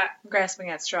 Yeah. I'm grasping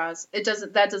at straws.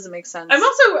 That doesn't make sense. I'm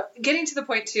also getting to the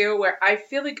point, too, where I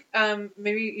feel like,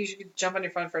 maybe you should jump on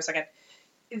your phone for a second.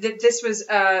 That this was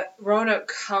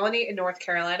Roanoke Colony in North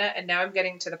Carolina, and now I'm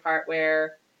getting to the part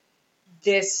where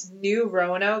this new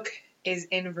Roanoke is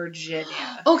in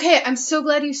Virginia. Okay, I'm so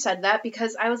glad you said that,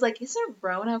 because I was like, is there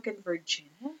Roanoke in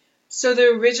Virginia? So the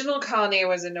original colony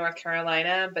was in North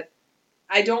Carolina, but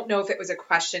I don't know if it was a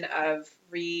question of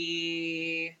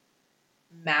remapping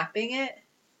it.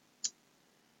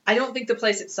 I don't think the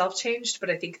place itself changed,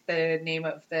 but I think the name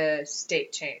of the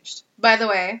state changed. By the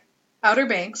way, Outer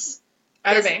Banks.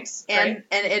 Outer Banks. And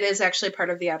it is actually part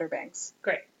of the Outer Banks.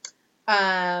 Great.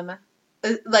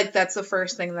 Like, that's the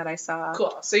first thing that I saw.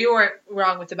 Cool. So you weren't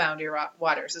wrong with the boundary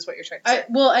waters, is what you're trying to say.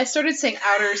 I started saying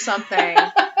outer something.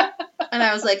 And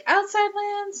I was like, outside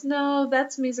lands? No,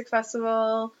 that's music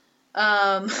festival.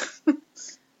 Boundary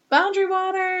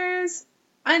waters?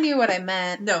 I knew what I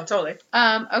meant. No, totally.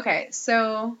 Okay,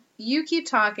 so you keep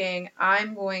talking.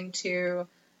 I'm going to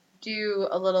do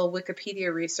a little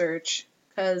Wikipedia research,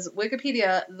 because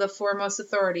Wikipedia, the foremost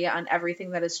authority on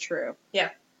everything that is true. Yeah.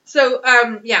 So,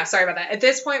 yeah, sorry about that. At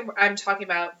this point, I'm talking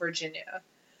about Virginia.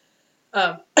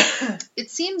 It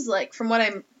seems like, from what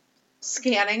I'm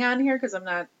scanning on here, because I'm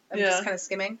just kind of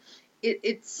skimming,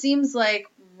 it seems like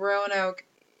Roanoke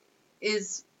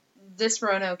is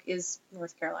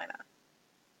North Carolina.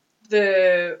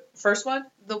 The first one?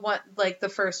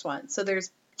 The first one. So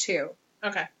there's two.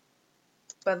 Okay.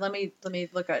 But let me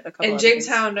look at a couple. And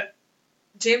Jamestown,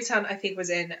 I think, was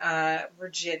in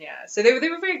Virginia. So they were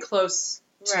very close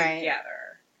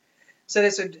together. So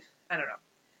this would, I don't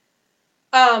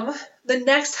know. The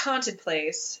next haunted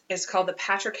place is called the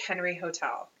Patrick Henry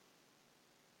Hotel.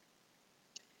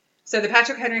 So the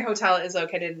Patrick Henry Hotel is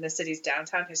located in the city's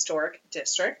downtown historic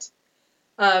district.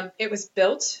 It was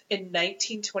built in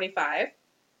 1925.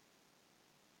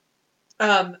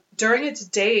 During its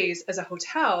days as a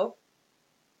hotel,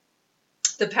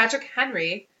 the Patrick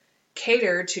Henry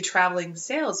catered to traveling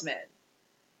salesmen.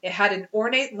 It had an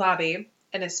ornate lobby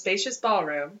and a spacious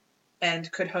ballroom,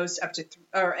 and could host up to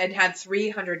and had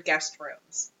 300 guest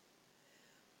rooms.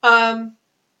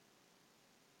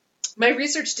 My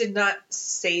research did not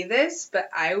say this, but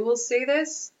I will say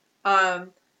this.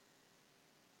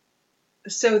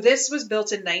 So this was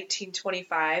built in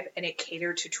 1925, and it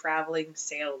catered to traveling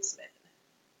salesmen.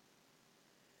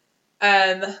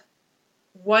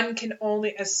 one can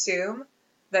only assume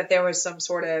that there was some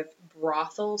sort of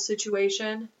brothel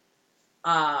situation,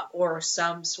 or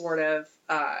some sort of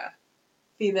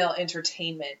female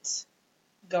entertainment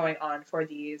going on for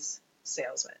these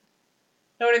salesmen.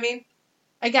 Know what I mean?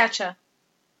 I gotcha.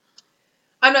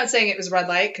 I'm not saying it was red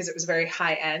light because it was very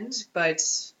high end, but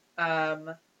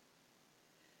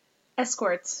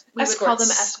escorts. We would call them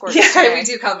escorts. Yeah, today. we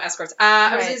do call them escorts.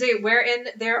 I was going to say, wherein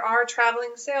there are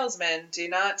traveling salesmen, do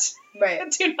not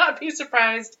be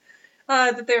surprised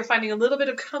that they're finding a little bit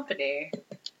of company.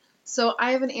 So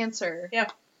I have an answer. Yeah.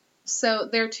 So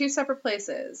there are two separate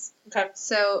places. Okay.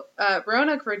 So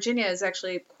Roanoke, Virginia is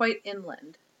actually quite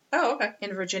inland. Oh, okay.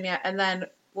 In Virginia. And then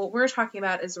what we're talking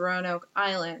about is Roanoke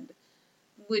Island,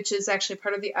 which is actually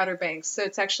part of the Outer Banks. So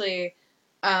it's actually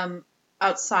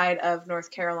outside of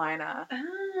North Carolina.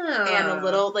 Oh.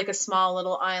 And a small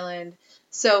little island.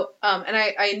 So, and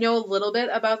I know a little bit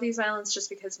about these islands just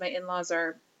because my in-laws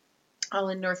are all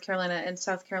in North Carolina and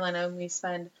South Carolina, and we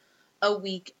spend a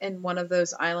week in one of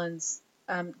those islands.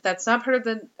 That's not part of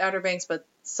the Outer Banks, but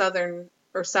southern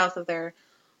or south of there.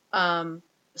 So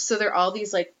there are all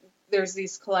these, there's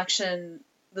this collection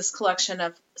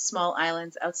of small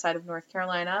islands outside of North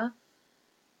Carolina.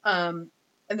 And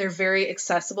they're very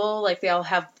accessible. Like, they all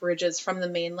have bridges from the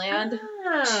mainland to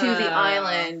the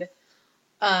island.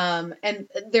 And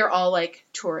they're all,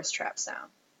 tourist traps now.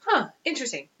 Huh.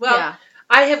 Interesting. Well, yeah.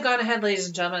 I have gone ahead, ladies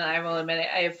and gentlemen, I will admit it,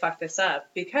 I have fucked this up,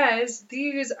 because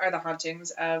these are the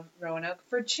hauntings of Roanoke,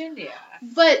 Virginia.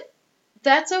 But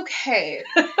that's okay.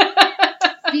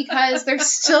 Because they're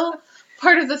still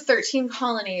part of the 13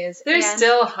 colonies. They're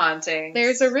still haunting.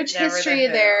 There's a rich history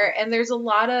there, and there's a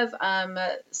lot of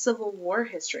Civil War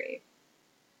history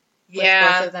with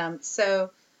both of them.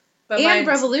 So, and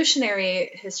Revolutionary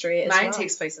history as well. Mine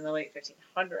takes place in the late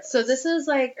 1500s. So this is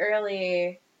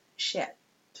early shit.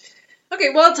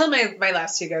 Okay, well, I'll tell my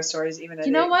last two ghost stories. Even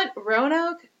you know what?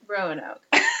 Roanoke.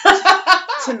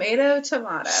 Tomato.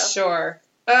 Sure.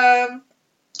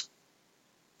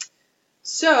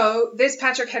 So, this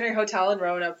Patrick Henry Hotel in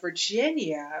Roanoke,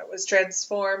 Virginia, was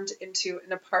transformed into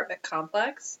an apartment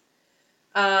complex.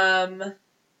 Most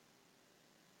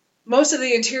of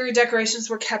the interior decorations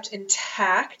were kept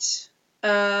intact,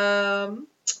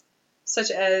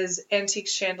 such as antique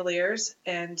chandeliers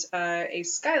and a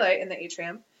skylight in the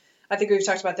atrium. I think we've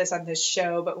talked about this on this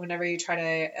show, but whenever you try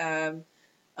to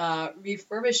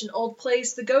refurbish an old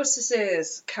place, the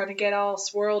ghostesses kind of get all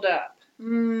swirled up.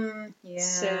 Yeah.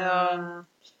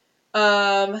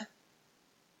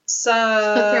 So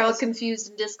they're all confused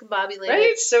and discombobulated.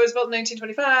 Right? So it was built in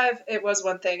 1925. It was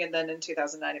one thing, and then in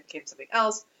 2009 it became something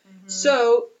else. Mm-hmm.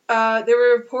 So there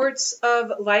were reports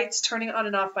of lights turning on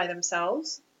and off by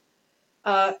themselves.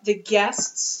 The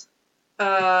guests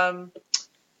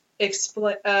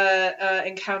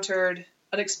encountered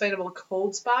unexplainable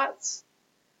cold spots.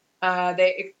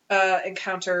 They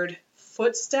encountered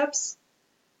footsteps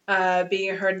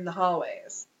being heard in the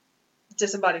hallways.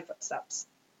 Disembodied footsteps.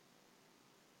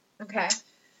 Okay.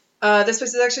 This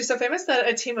place is actually so famous that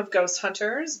a team of ghost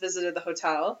hunters visited the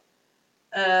hotel.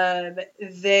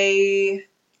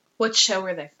 What show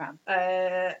were they from?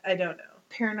 I don't know.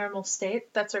 Paranormal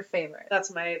State? That's our favorite.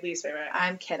 That's my least favorite.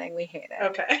 I'm kidding. We hate it.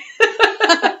 Okay.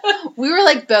 We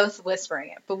were both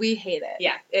whispering it, but we hate it.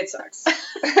 Yeah, it sucks.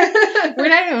 We're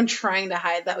not even trying to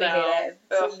hide that we hate it.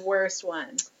 It's the worst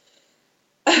one.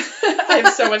 I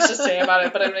have so much to say about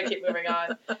it, but I'm going to keep moving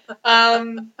on.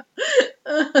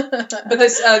 But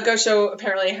this ghost show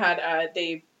apparently had,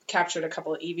 they captured a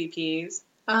couple of EVPs.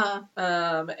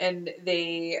 Uh-huh. And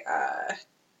they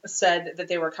said that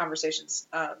they were conversations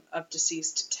of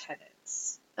deceased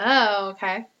tenants. Oh,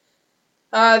 okay.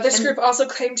 This group also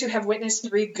claimed to have witnessed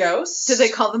 3 ghosts. Did they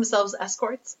call themselves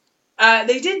escorts?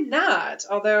 They did not,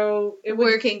 although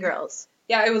working girls.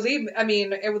 Yeah, it would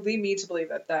lead me to believe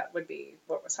that would be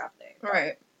what was happening.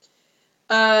 Right.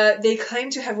 They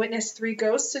claimed to have witnessed 3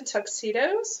 ghosts in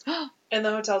tuxedos in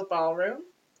the hotel's ballroom.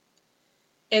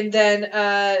 And then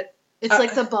it's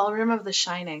like the ballroom of The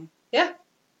Shining. Yeah.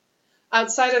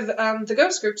 Outside of the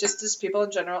ghost group, just as people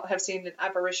in general have seen an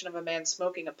apparition of a man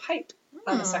smoking a pipe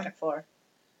on the second floor.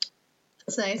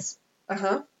 That's nice.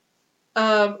 Uh-huh.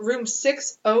 Room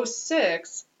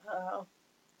 606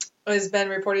 has been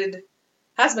reported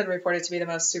to be the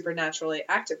most supernaturally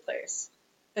active place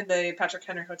in the Patrick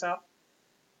Henry Hotel.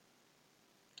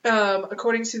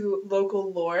 According to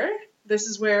local lore, this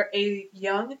is where a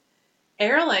young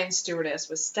airline stewardess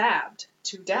was stabbed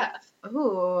to death.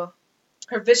 Ooh.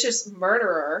 Her vicious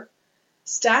murderer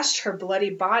stashed her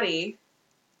bloody body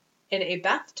in a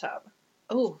bathtub.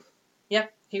 Oh.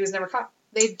 Yep, he was never caught.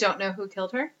 They don't know who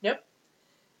killed her? Nope.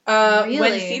 When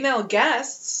Really? female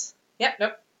guests,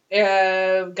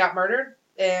 got murdered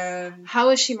and How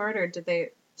was she murdered? Did they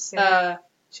say that?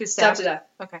 She was stabbed stabbed?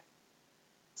 to death. Okay.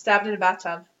 Stabbed in a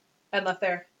bathtub and left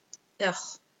there. Ugh.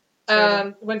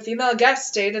 Terrible. When female guests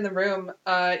stayed in the room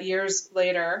years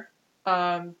later,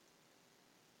 when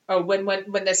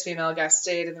this female guest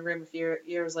stayed in the room a few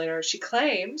years later, she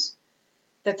claimed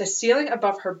that the ceiling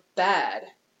above her bed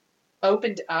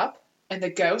opened up and the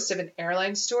ghost of an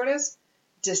airline stewardess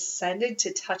descended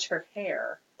to touch her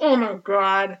hair. Oh my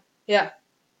god. Yeah.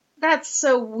 That's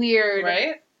so weird.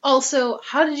 Right? Also,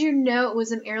 how did you know it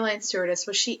was an airline stewardess?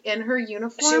 Was she in her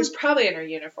uniform? She was probably in her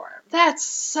uniform. That's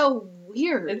so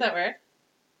weird. Isn't that weird?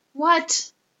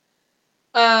 What?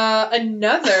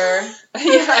 Another.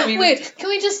 Yeah, I mean. Wait, can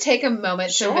we just take a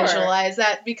moment Sure. to visualize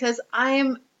that? Because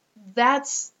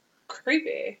that's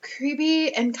Creepy.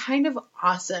 creepy and kind of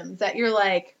awesome that you're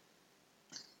like,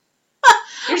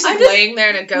 You're just I'm like just laying there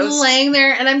in a ghost. laying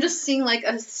there and I'm just seeing like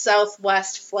a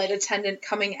Southwest flight attendant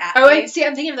coming at Oh, me. I see.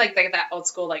 I'm thinking of like that old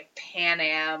school like Pan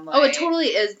Am. Like, Oh, it totally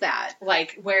is that.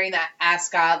 like wearing that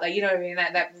ascot, like you know what I mean,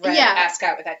 that red Yeah.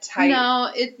 ascot with that tight,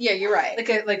 No, yeah, you're right. like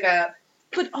a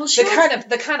But oh, she the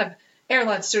was- kind of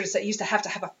airline stewardess that used to have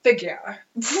a figure.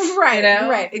 right, You know?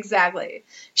 right, exactly.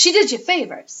 She did you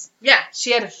favors. Yeah,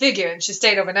 she had a figure and she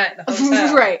stayed overnight in the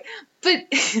hotel. Right. But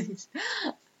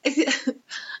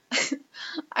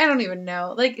I don't even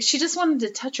know. Like, she just wanted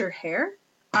to touch her hair?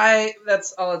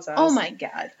 That's all it says. Oh my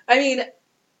god. I mean,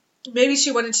 maybe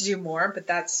she wanted to do more, but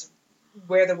that's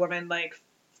where the woman like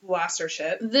lost her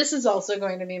shit. This is also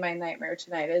going to be my nightmare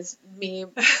tonight, is me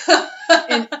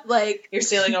in, like, Your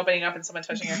ceiling opening up and someone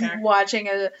touching your hair. watching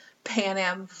a Pan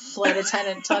Am flight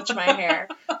attendant touch my hair,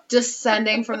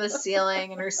 descending from the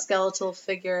ceiling in her skeletal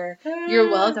figure. You're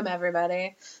welcome,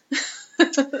 everybody.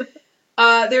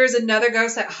 There is another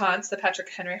ghost that haunts the Patrick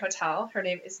Henry Hotel. Her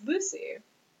name is Lucy.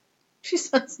 She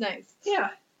sounds nice. Yeah.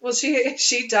 Well,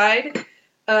 she died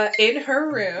in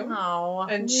her room, Oh,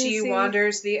 and she Lucy.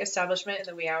 wanders the establishment in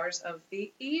the wee hours of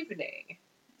the evening.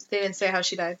 They didn't say how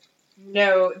she died.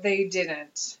 No, they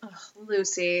didn't. Ugh,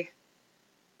 Lucy.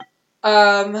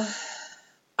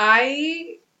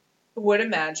 I would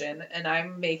imagine, and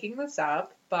I'm making this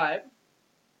up, but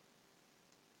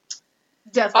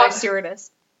Death by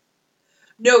stewardess.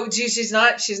 no, she's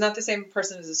not the same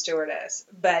person as a stewardess,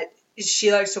 but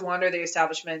she likes to wander the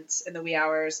establishments in the wee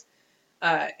hours.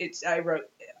 I wrote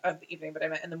of the evening, but I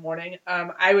meant in the morning.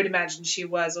 I would imagine she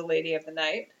was a lady of the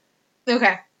night.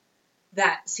 Okay.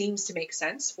 That seems to make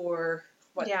sense for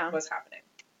what Yeah. was happening.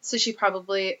 So she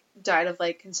probably died of,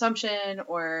 like, consumption,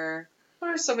 or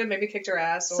Or someone maybe kicked her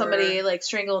ass. Or somebody, like,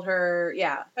 strangled her.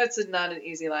 Yeah. That's not an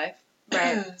easy life.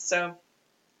 Right. So,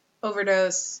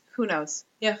 Overdose. Who knows?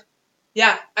 yeah.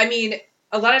 I mean,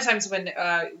 a lot of times when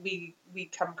we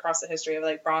come across the history of,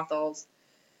 like, brothels,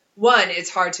 one, it's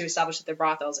hard to establish that they're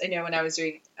brothels. I know when I was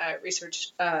doing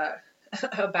research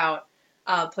about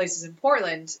places in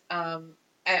Portland, and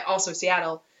also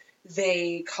Seattle,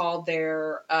 they called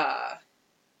their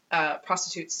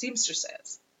prostitutes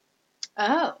seamstresses,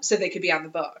 Oh. so they could be on the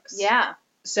books. Yeah.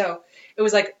 So it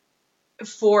was like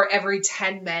for every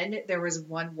 10 men, there was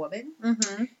one woman.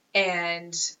 Mm-hmm.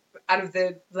 And out of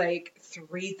the like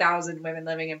 3,000 women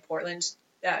living in Portland,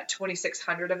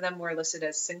 2,600 of them were listed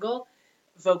as single,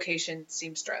 vocation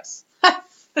seamstress.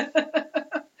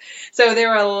 So there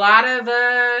were a lot of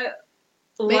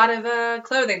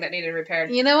clothing that needed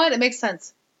repaired. You know what? It makes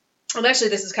sense. And actually,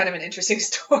 this is kind of an interesting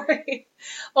story,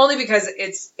 only because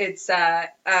it's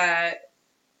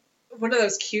one of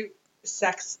those cute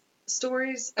sex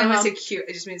stories. I don't want to say cute;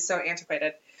 I just mean it's so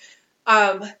antiquated.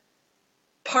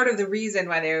 Part of the reason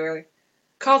why they were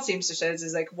called seamstresses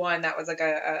is like one, that was like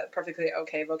a perfectly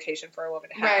okay vocation for a woman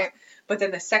to have. Right. But then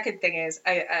the second thing is,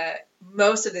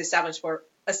 most of the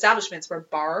establishments were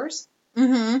bars,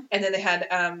 Mm-hmm. and then they had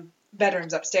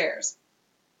bedrooms upstairs.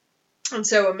 And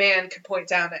so a man could point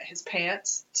down at his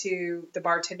pants to the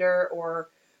bartender or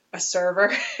a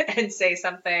server and say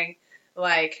something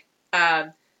like,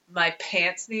 my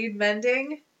pants need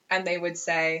mending. And they would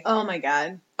say, Oh my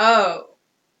god. oh,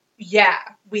 yeah,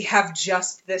 we have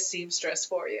just this seamstress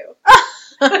for you.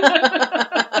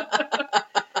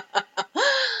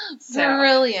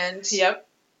 Brilliant. Yep.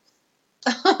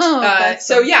 That's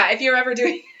So yeah, if you're ever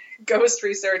doing ghost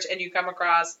research and you come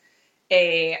across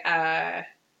a,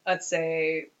 let's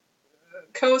say,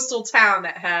 coastal town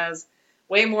that has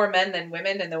way more men than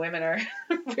women, and the women are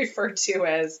referred to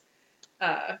as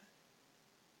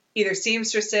either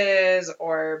seamstresses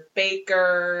or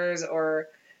bakers, or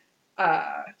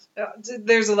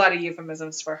there's a lot of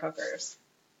euphemisms for hookers.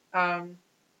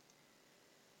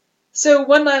 So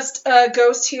one last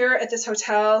ghost here at this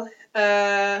hotel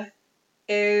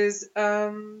is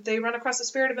they run across the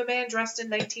spirit of a man dressed in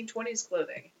 1920s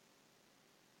clothing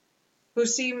who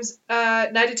seems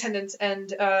night attendants and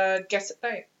guests at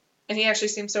night. And he actually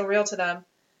seems so real to them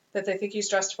that they think he's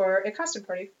dressed for a costume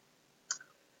party.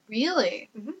 Really?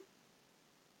 Mm-hmm.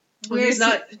 Well, he's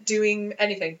not doing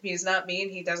anything. He's not mean.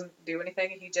 He doesn't do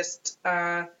anything. He just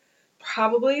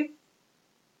probably,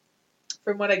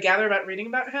 from what I gather about reading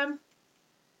about him,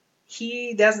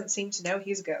 he doesn't seem to know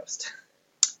he's a ghost.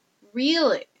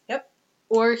 Really? Yep.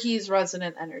 Or he's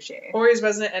resident energy. Or he's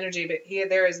resident energy, but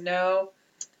there is no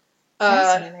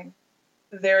Fascinating.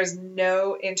 there is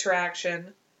no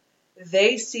interaction.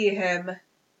 They see him.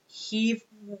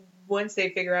 Once they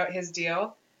figure out his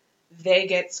deal, they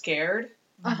get scared.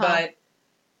 But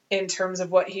in terms of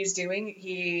what he's doing,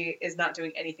 he is not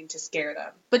doing anything to scare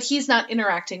them. But he's not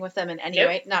interacting with them in any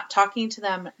way, not talking to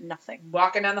them, nothing.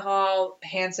 Walking down the hall,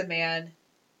 handsome man,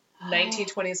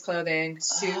 1920s clothing,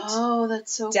 suit. Oh,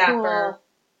 that's so dapper. Cool.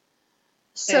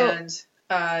 So,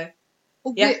 and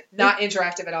not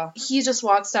interactive at all. He just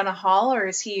walks down a hall, or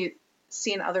is he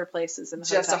seen other places in the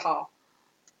hotel? Just a hall.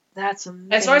 That's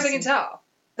amazing. As far as I can tell.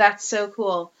 That's so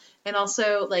cool. And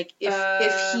also, like,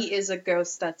 if he is a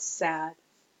ghost, that's sad.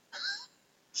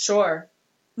 Sure.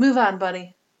 Move on,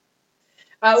 buddy.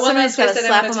 One last place that I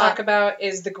want to talk about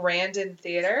is the Grandin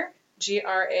Theater.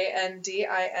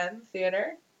 Grandin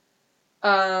Theater.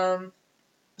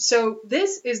 So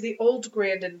this is the old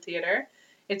Grandin Theater.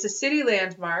 It's a city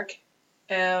landmark.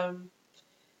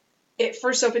 It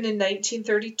first opened in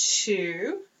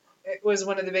 1932. It was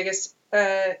one of the biggest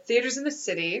theaters in the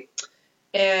city.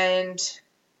 And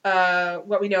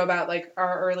what we know about like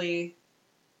our early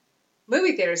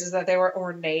movie theaters is that they were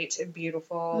ornate and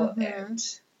beautiful and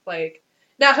like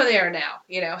not how they are now,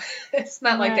 you know. It's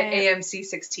not like the AMC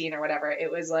 16 or whatever. It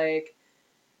was like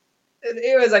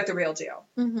the real deal.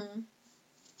 Mm-hmm.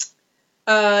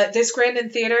 This Grandin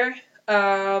Theater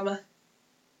had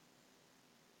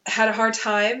a hard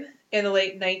time in the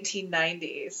late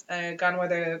 1990s. Gone were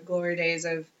the glory days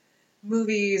of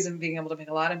movies and being able to make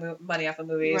a lot of money off of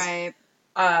movies. Right.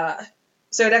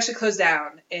 So it actually closed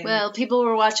down. Well, people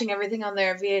were watching everything on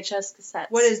their VHS cassettes.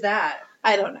 What is that?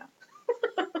 I don't know.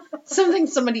 Something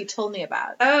somebody told me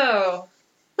about. Oh.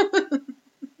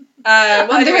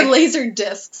 On their laser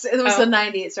discs. It was the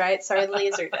 90s, right? Sorry,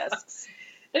 laser discs.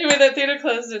 Anyway, that theater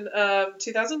closed in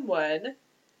 2001.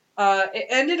 It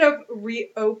ended up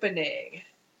reopening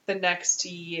the next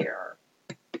year.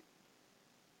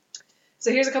 So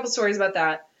here's a couple stories about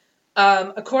that.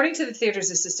 According to the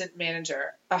theater's assistant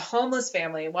manager, a homeless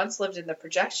family once lived in the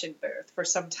projection booth for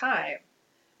some time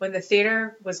when the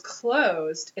theater was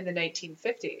closed in the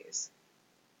 1950s.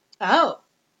 Oh.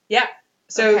 Yeah.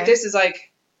 So this is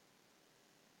like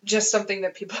just something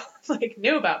that people like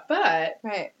knew about, but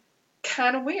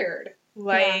kind of weird.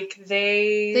 Like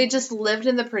they just lived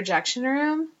in the projection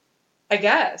room? I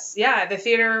guess. Yeah, the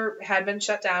theater had been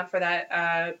shut down for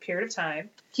that period of time.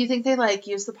 Do you think they like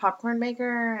used the popcorn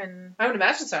maker and I would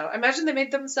imagine so. I imagine they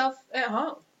made themselves at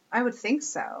home. I would think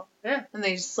so. Yeah. And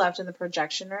they just slept in the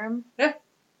projection room? Yeah.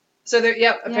 So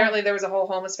apparently there was a whole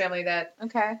homeless family that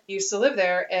used to live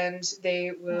there, and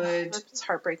they would it's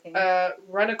heartbreaking.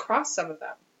 Run across some of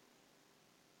them.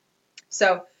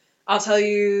 So I'll tell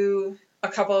you a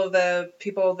couple of the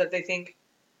people that they think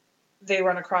they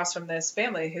run across from this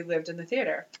family who lived in the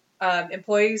theater.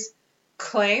 Employees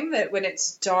claim that when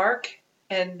it's dark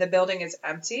and the building is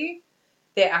empty,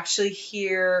 they actually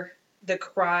hear the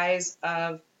cries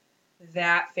of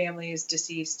that family's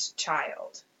deceased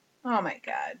child. Oh my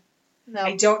God. No.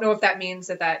 I don't know if that means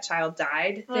that child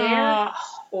died there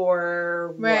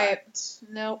or what.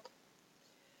 Nope.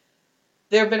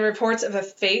 There have been reports of a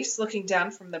face looking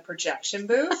down from the projection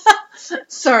booth.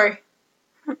 Sorry.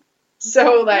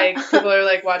 So, like, people are,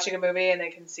 like, watching a movie and they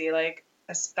can see, like,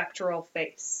 a spectral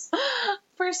face.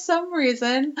 For some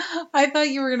reason, I thought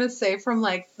you were going to say from,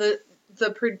 like, the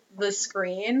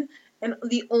screen. And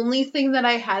the only thing that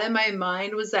I had in my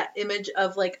mind was that image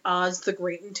of, like, Oz the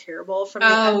Great and Terrible from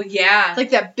the yeah.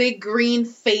 Like, that big green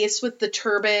face with the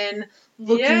turban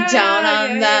looking down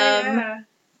on them. Yeah.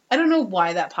 I don't know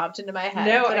why that popped into my head.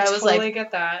 No, but I was totally like,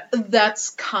 get that. That's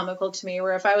comical to me,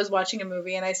 where if I was watching a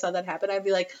movie and I saw that happen, I'd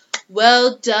be like,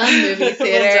 well done, movie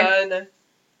theater.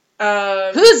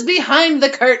 Well done. Who's behind the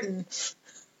curtain?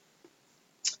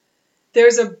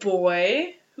 There's a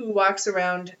boy who walks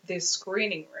around this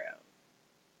screening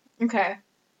room. Okay.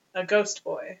 A ghost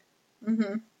boy.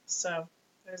 Mm-hmm. So,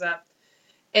 there's that.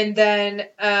 And then,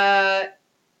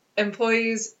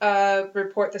 employees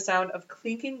report the sound of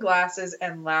clinking glasses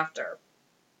and laughter.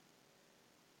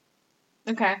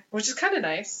 Okay. which is kind of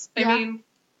nice. I Yeah. mean,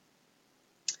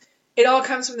 it all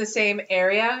comes from the same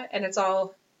area, and it's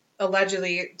all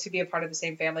allegedly to be a part of the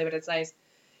same family, but it's nice.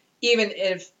 Even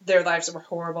if their lives were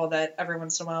horrible, that every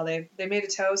once in a while they made a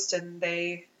toast and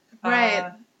they...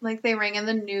 Right. Like they ring in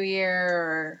the new year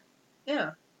or...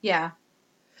 Yeah. Yeah.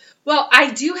 Well,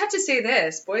 I do have to say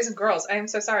this, boys and girls. I am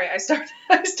so sorry. I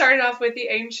started off with the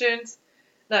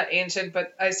not ancient,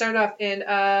 but I started off in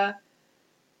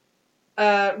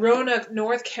Roanoke,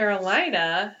 North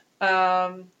Carolina,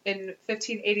 in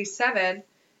 1587,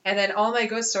 and then all my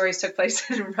ghost stories took place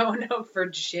in Roanoke,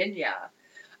 Virginia.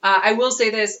 I will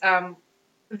say this,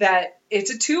 that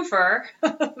it's a twofer.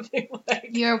 Like,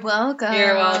 You're welcome.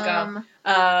 you're welcome.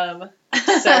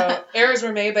 So errors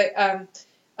were made,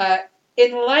 but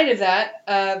in light of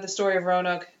that, the story of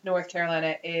Roanoke, North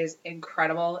Carolina is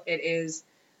incredible. It is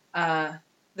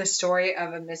the story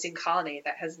of a missing colony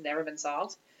that has never been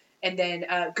solved. And then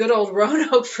good old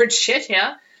Roanoke,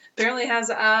 Virginia, apparently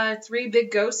has 3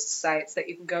 big ghost sites that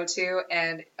you can go to,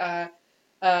 and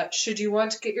should you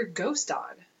want to get your ghost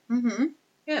on. Mm-hmm.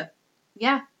 Yeah.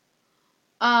 Yeah.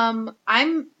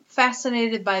 I'm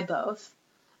fascinated by both.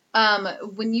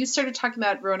 When you started talking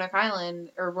about Roanoke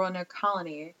Island or Roanoke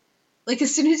Colony, like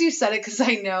as soon as you said it, because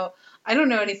I don't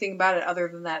know anything about it other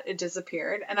than that it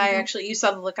disappeared. And you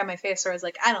saw the look on my face where I was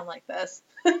like, I don't like this.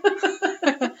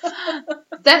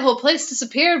 That whole place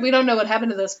disappeared. We don't know what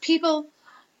happened to those people.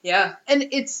 Yeah. And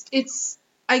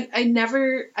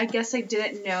I guess I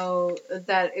didn't know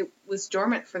that it was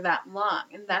dormant for that long.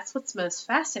 And that's what's most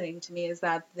fascinating to me is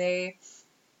that they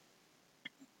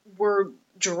were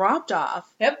dropped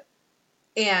off. Yep.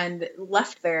 And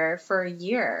left there for a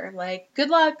year. Like, good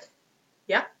luck.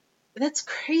 Yeah. That's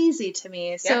crazy to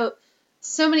me. Yeah.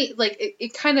 So many, like,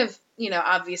 it kind of,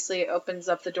 obviously opens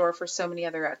up the door for so many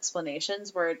other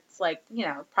explanations where it's like,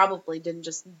 probably didn't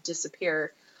just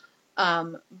disappear.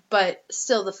 But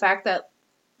still, the fact that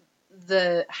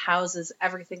the houses,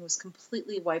 everything was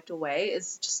completely wiped away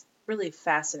is just really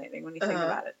fascinating when you think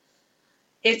about it.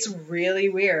 It's really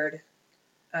weird.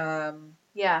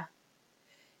 Yeah.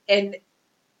 And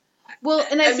well,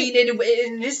 and I mean,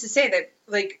 it is to say that,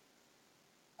 like,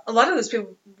 a lot of those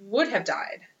people would have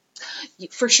died.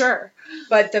 For sure.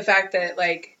 But the fact that,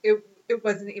 like, it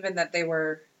wasn't even that they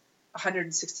were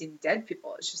 116 dead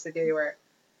people. It's just that they were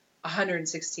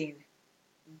 116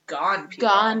 gone people.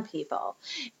 Gone people.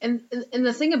 And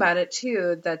the thing about it,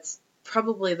 too, that's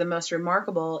probably the most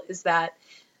remarkable is that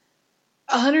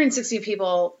 160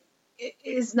 people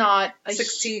is not...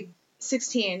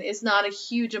 16 is not a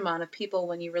huge amount of people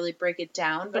when you really break it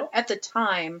down. But at the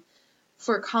time,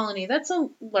 for a colony, that's a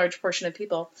large portion of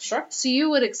people. Sure. So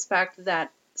you would expect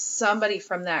that somebody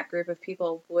from that group of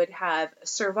people would have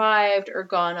survived or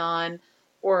gone on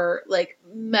or, like,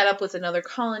 met up with another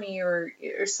colony or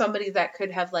somebody that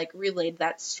could have, like, relayed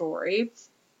that story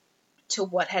to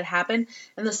what had happened.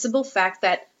 And the simple fact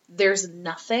that there's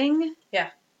nothing... Yeah.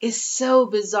 Is so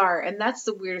bizarre, and that's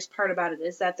the weirdest part about it,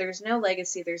 is that there's no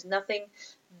legacy, there's nothing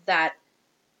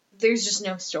there's just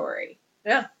no story.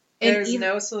 Yeah, there's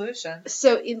no solution.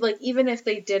 So, even if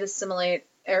they did assimilate,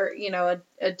 or,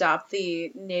 adopt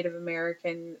the Native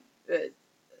American,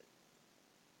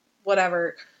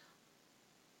 whatever,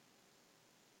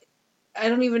 I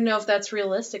don't even know if that's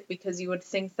realistic, because you would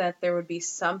think that there would be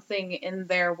something in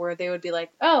there where they would be like,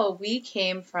 oh, we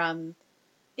came from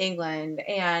England,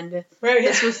 and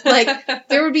this was like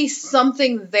there would be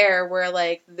something there where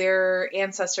like their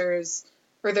ancestors,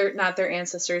 or they're not their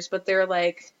ancestors, but their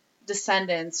like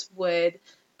descendants would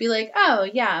be like, oh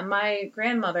yeah, my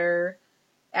grandmother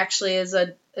actually is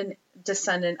a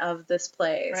descendant of this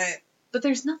place, right? But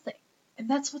there's nothing, and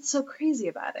that's what's so crazy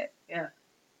about it. Yeah.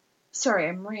 Sorry,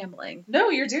 I'm rambling. No,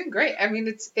 you're doing great. I mean,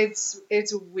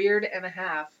 it's weird and a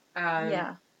half.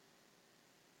 Yeah.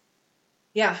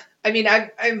 Yeah, I mean,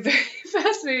 I'm very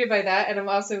fascinated by that, and I'm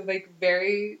also like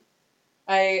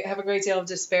I have a great deal of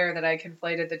despair that I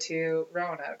conflated the two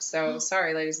Roanoke. So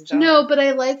sorry, ladies and gentlemen. No, but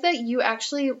I like that you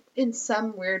actually, in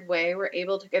some weird way, were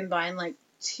able to combine like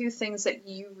two things that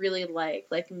you really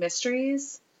like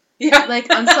mysteries, like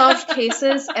unsolved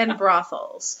cases, and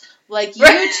brothels. Like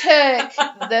you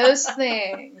took those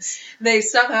things. They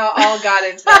somehow all got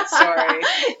into that story.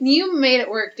 You made it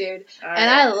work, dude. And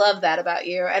I love that about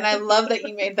you. And I love that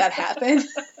you made that happen.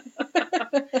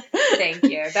 Thank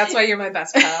you. That's why you're my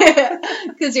best pal.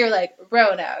 Because you're like,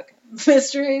 Roanoke,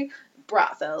 mystery,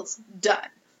 brothels, done.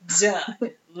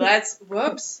 Let's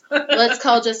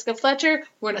call Jessica Fletcher.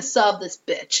 We're going to solve this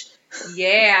bitch.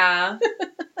 Yeah.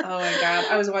 Oh my god.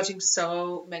 I was watching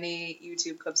so many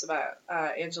YouTube clips about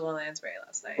Angela Lansbury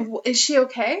last night. Is she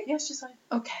okay? Yeah, she's fine.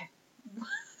 Okay.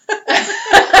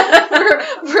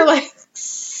 we're like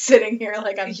sitting here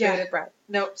like on Yeah. bated breath.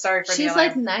 Nope, sorry for the She's alarm.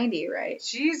 like 90, right?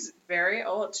 She's very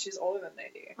old. She's older than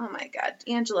 90. Oh my God,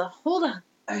 Angela, hold on.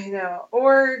 I know.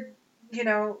 Or,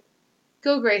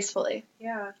 Go gracefully,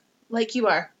 yeah. like you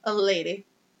are a lady.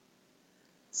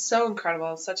 So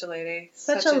incredible. Such a lady.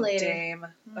 Such a lady. Dame.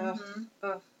 Ugh, Mhm.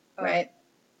 ugh, ugh. Right.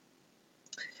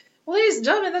 Well, ladies and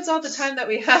gentlemen, that's all the time that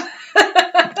we have.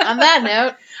 On that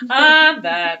note. On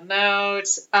that note,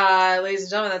 ladies and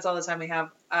gentlemen, that's all the time we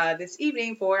have this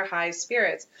evening for High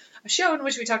Spirits, a show in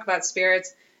which we talk about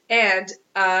spirits and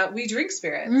we drink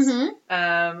spirits,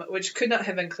 Mm-hmm. which could not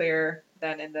have been clearer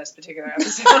than in this particular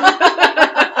episode.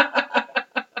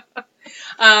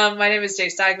 My name is Jay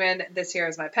Steigman. This here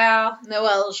is my pal,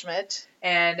 Noelle Schmidt.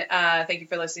 and thank you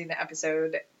for listening to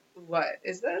episode. What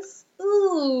is this?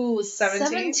 Ooh,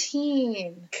 17?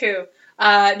 17. Cool.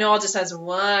 Noel just has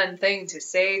one thing to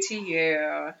say to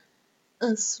you.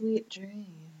 A sweet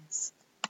dream.